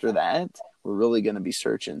after that, we're really going to be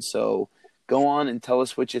searching. So go on and tell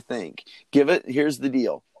us what you think. Here's the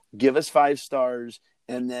deal. Give us 5 stars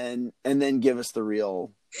and then give us the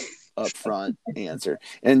real upfront answer.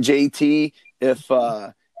 And JT,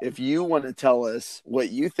 if you want to tell us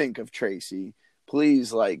what you think of Tracy,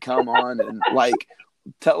 please come on and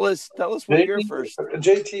tell us what your first.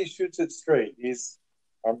 JT shoots it straight.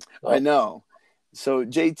 I know. So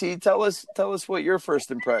JT, tell us what your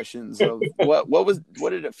first impressions of what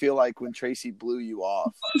did it feel like when Tracy blew you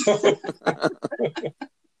off?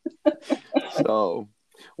 So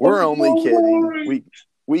we're only kidding.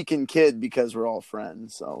 We can kid because we're all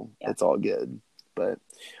friends, so it's all good. But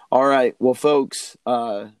all right, well, folks,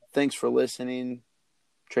 thanks for listening.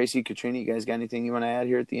 Tracy, Katrina, you guys got anything you want to add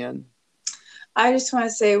here at the end? I just want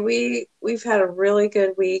to say we've had a really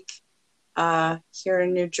good week here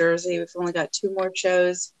in New Jersey. We've only got 2 more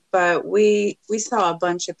shows, but we saw a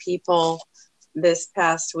bunch of people this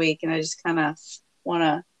past week, and I just kind of want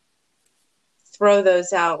to throw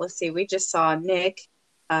those out. Let's see. We just saw Nick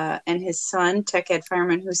and his son, Tech Ed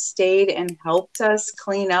Fireman, who stayed and helped us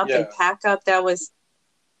clean up and pack up. That was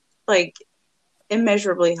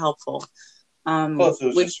immeasurably helpful.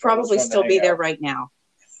 We'd probably still be there right now.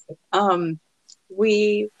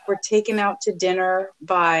 We were taken out to dinner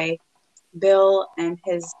by Bill and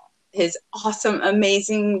his awesome,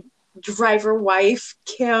 amazing driver wife,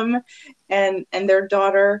 Kim, and their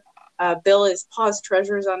daughter. Bill is Paws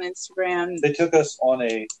Treasures on Instagram. They took us on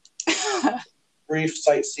a brief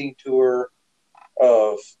sightseeing tour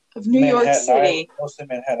of New York City. Island, mostly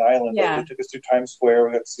Manhattan Island. Yeah. They took us through Times Square.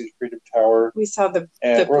 We got to see the Freedom Tower. We saw the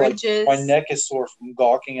bridges. My neck is sore from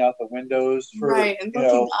gawking out the windows for and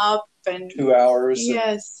looking up and 2 hours.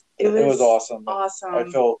 Yes, it was awesome. Awesome.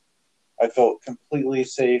 I felt completely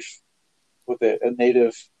safe with a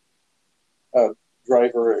native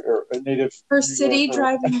driver or a native. Her city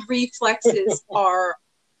driving reflexes are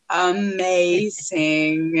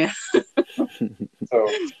amazing. So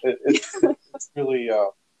it's really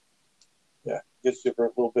gets you for a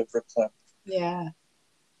little bit for Clint. Yeah,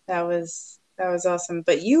 that was awesome.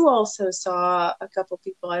 But you also saw a couple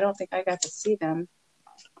people. I don't think I got to see them.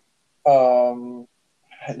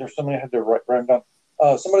 There's somebody I had to write down.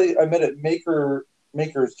 Somebody I met at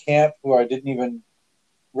Maker's Camp who I didn't even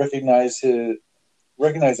recognize him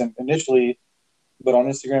initially, but on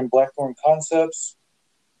Instagram, Blackthorn Concepts,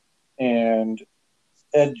 and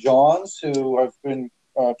Ed Johns, who I've been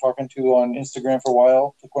talking to on Instagram for a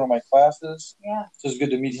while, took one of my classes. Yeah. So it's good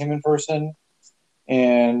to meet him in person.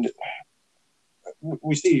 And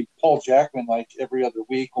we see Paul Jackman every other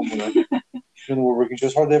week when we're working.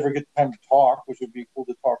 Just hardly ever get time to talk, which would be cool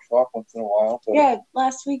to talk shop once in a while. But, yeah,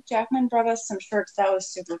 last week Jackman brought us some shirts. That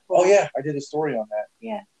was super cool. Oh yeah, I did a story on that.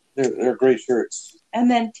 Yeah. They're great shirts. And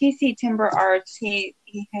then TC Timber Arts, he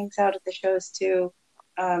hangs out at the shows too,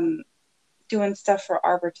 doing stuff for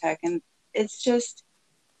Arbortech. And it's just,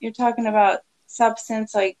 you're talking about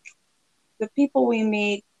substance, the people we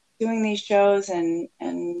meet doing these shows, and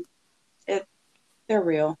they're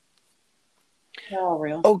real. They're all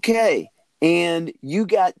real. Okay. And you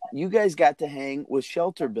guys got to hang with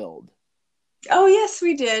Shelter Build. Oh yes,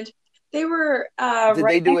 we did. They were did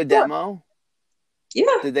they do a demo? Yeah.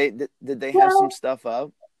 Did they have some stuff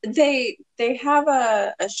up? They have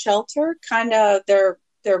a shelter, kind of their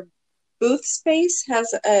booth space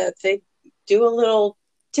has they do a little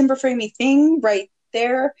timber framey thing right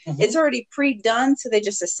there. Mhm. It's already pre-done, so they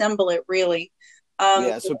just assemble it really.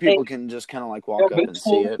 Yeah, so people can just kind of like walk up and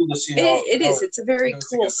see it. Cool to see It is. It's a very goes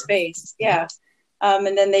cool together. space. Yeah.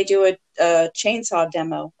 And then they do a chainsaw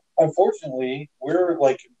demo. Unfortunately, we're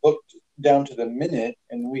like booked down to the minute,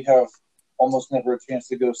 and we have almost never a chance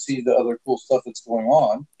to go see the other cool stuff that's going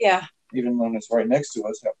on. Yeah. Even when it's right next to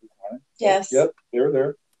us half the time. Yes. Yep, they're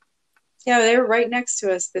there. Yeah, they were right next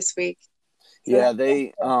to us this week. So, Yeah,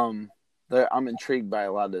 I'm intrigued by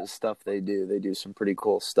a lot of the stuff they do. They do some pretty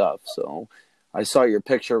cool stuff. So I saw your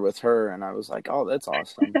picture with her, and I was like, "Oh, that's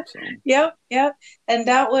awesome!" So Yep. And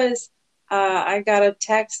that was, I got a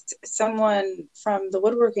text. Someone from the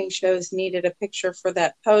woodworking shows needed a picture for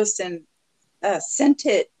that post, and sent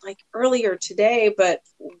it like earlier today. But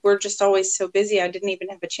we're just always so busy. I didn't even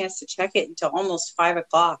have a chance to check it until almost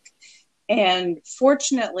 5:00. And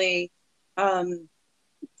fortunately,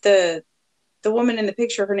 the woman in the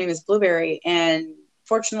picture, her name is Blueberry, and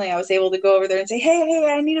fortunately, I was able to go over there and say, "Hey,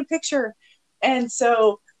 I need a picture." And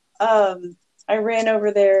so I ran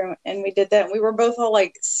over there and we did that. And we were both all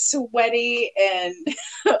like sweaty and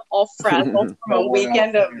all frazzled from a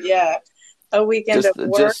weekend of work.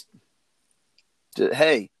 Just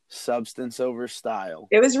hey, substance over style.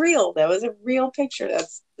 It was real. That was a real picture.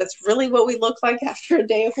 That's really what we look like after a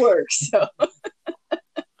day of work. So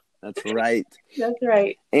that's right. That's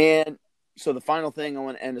right. And so the final thing I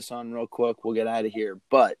want to end us on real quick, we'll get out of here.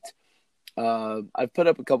 But I've put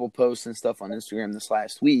up a couple posts and stuff on Instagram this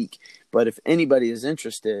last week. But if anybody is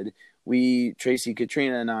interested, Tracy,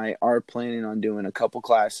 Katrina, and I are planning on doing a couple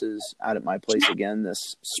classes out at my place again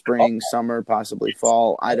this spring, summer, possibly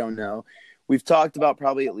fall. I don't know. We've talked about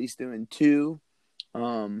probably at least doing 2.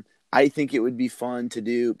 I think it would be fun to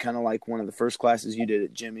do kind of like one of the first classes you did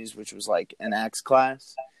at Jimmy's, which was like an axe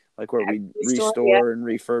class, like where we restore and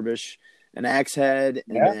refurbish an axe head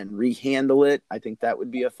and then rehandle it. I think that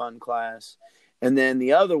would be a fun class. And then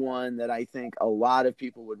the other one that I think a lot of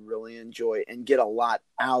people would really enjoy and get a lot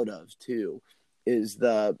out of too is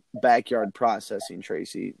the backyard processing,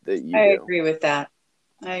 Tracy, that you do. I agree with that.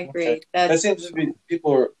 I agree. Okay. That seems to be,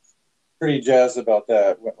 people are pretty jazzed about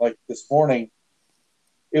that. Like this morning,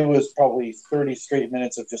 it was probably 30 straight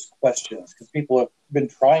minutes of just questions because people have been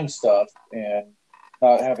trying stuff and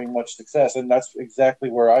not having much success. And that's exactly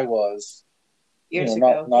where I was years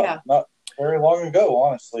ago. Not very long ago,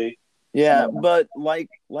 honestly. Yeah, but like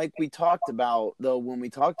we talked about, though, when we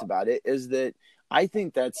talked about it, is that I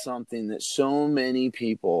think that's something that so many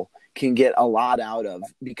people can get a lot out of,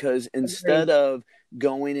 because instead of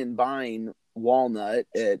going and buying walnut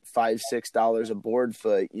at $5-6 a board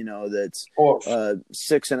foot, that's $6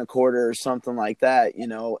 1/4 or something like that,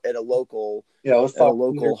 at a local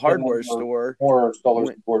hardware store, $4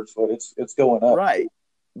 a board foot. It's going up, right?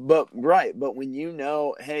 But when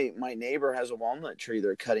hey, my neighbor has a walnut tree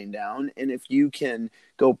they're cutting down, and if you can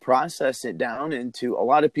go process it down into, a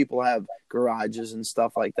lot of people have garages and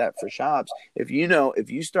stuff like that for shops. If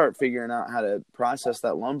you start figuring out how to process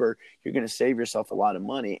that lumber, you're going to save yourself a lot of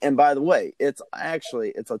money. And by the way, it's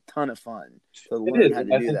a ton of fun to learn how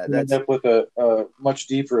to do that. That's up with a much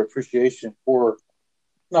deeper appreciation for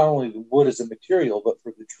not only the wood as a material, but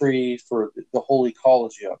for the tree, for the whole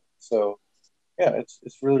ecology of it. So yeah, it's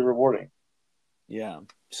really rewarding. Yeah.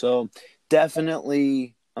 So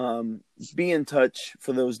definitely be in touch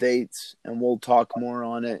for those dates, and we'll talk more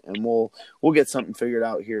on it, and we'll get something figured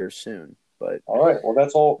out here soon. But all right. Well,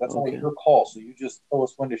 that's only your call. So you just tell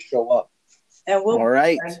us when to show up. And all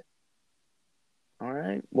right. All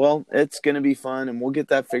right. Well, it's going to be fun, and we'll get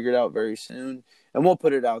that figured out very soon, and we'll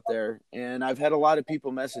put it out there. And I've had a lot of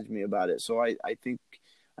people message me about it, so I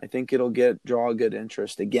think it'll draw a good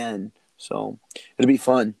interest again. So it'll be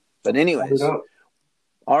fun. But anyways,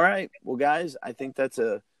 all right. Well, guys, I think that's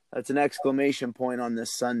an exclamation point on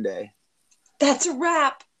this Sunday. That's a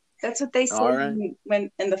wrap. That's what they say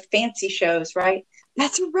when in the fancy shows, right?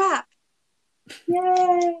 That's a wrap.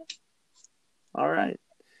 Yay! All right.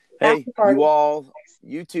 Hey,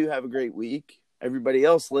 you two have a great week. Everybody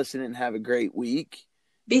else listening, have a great week.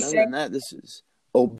 Be safe. Other than that, this is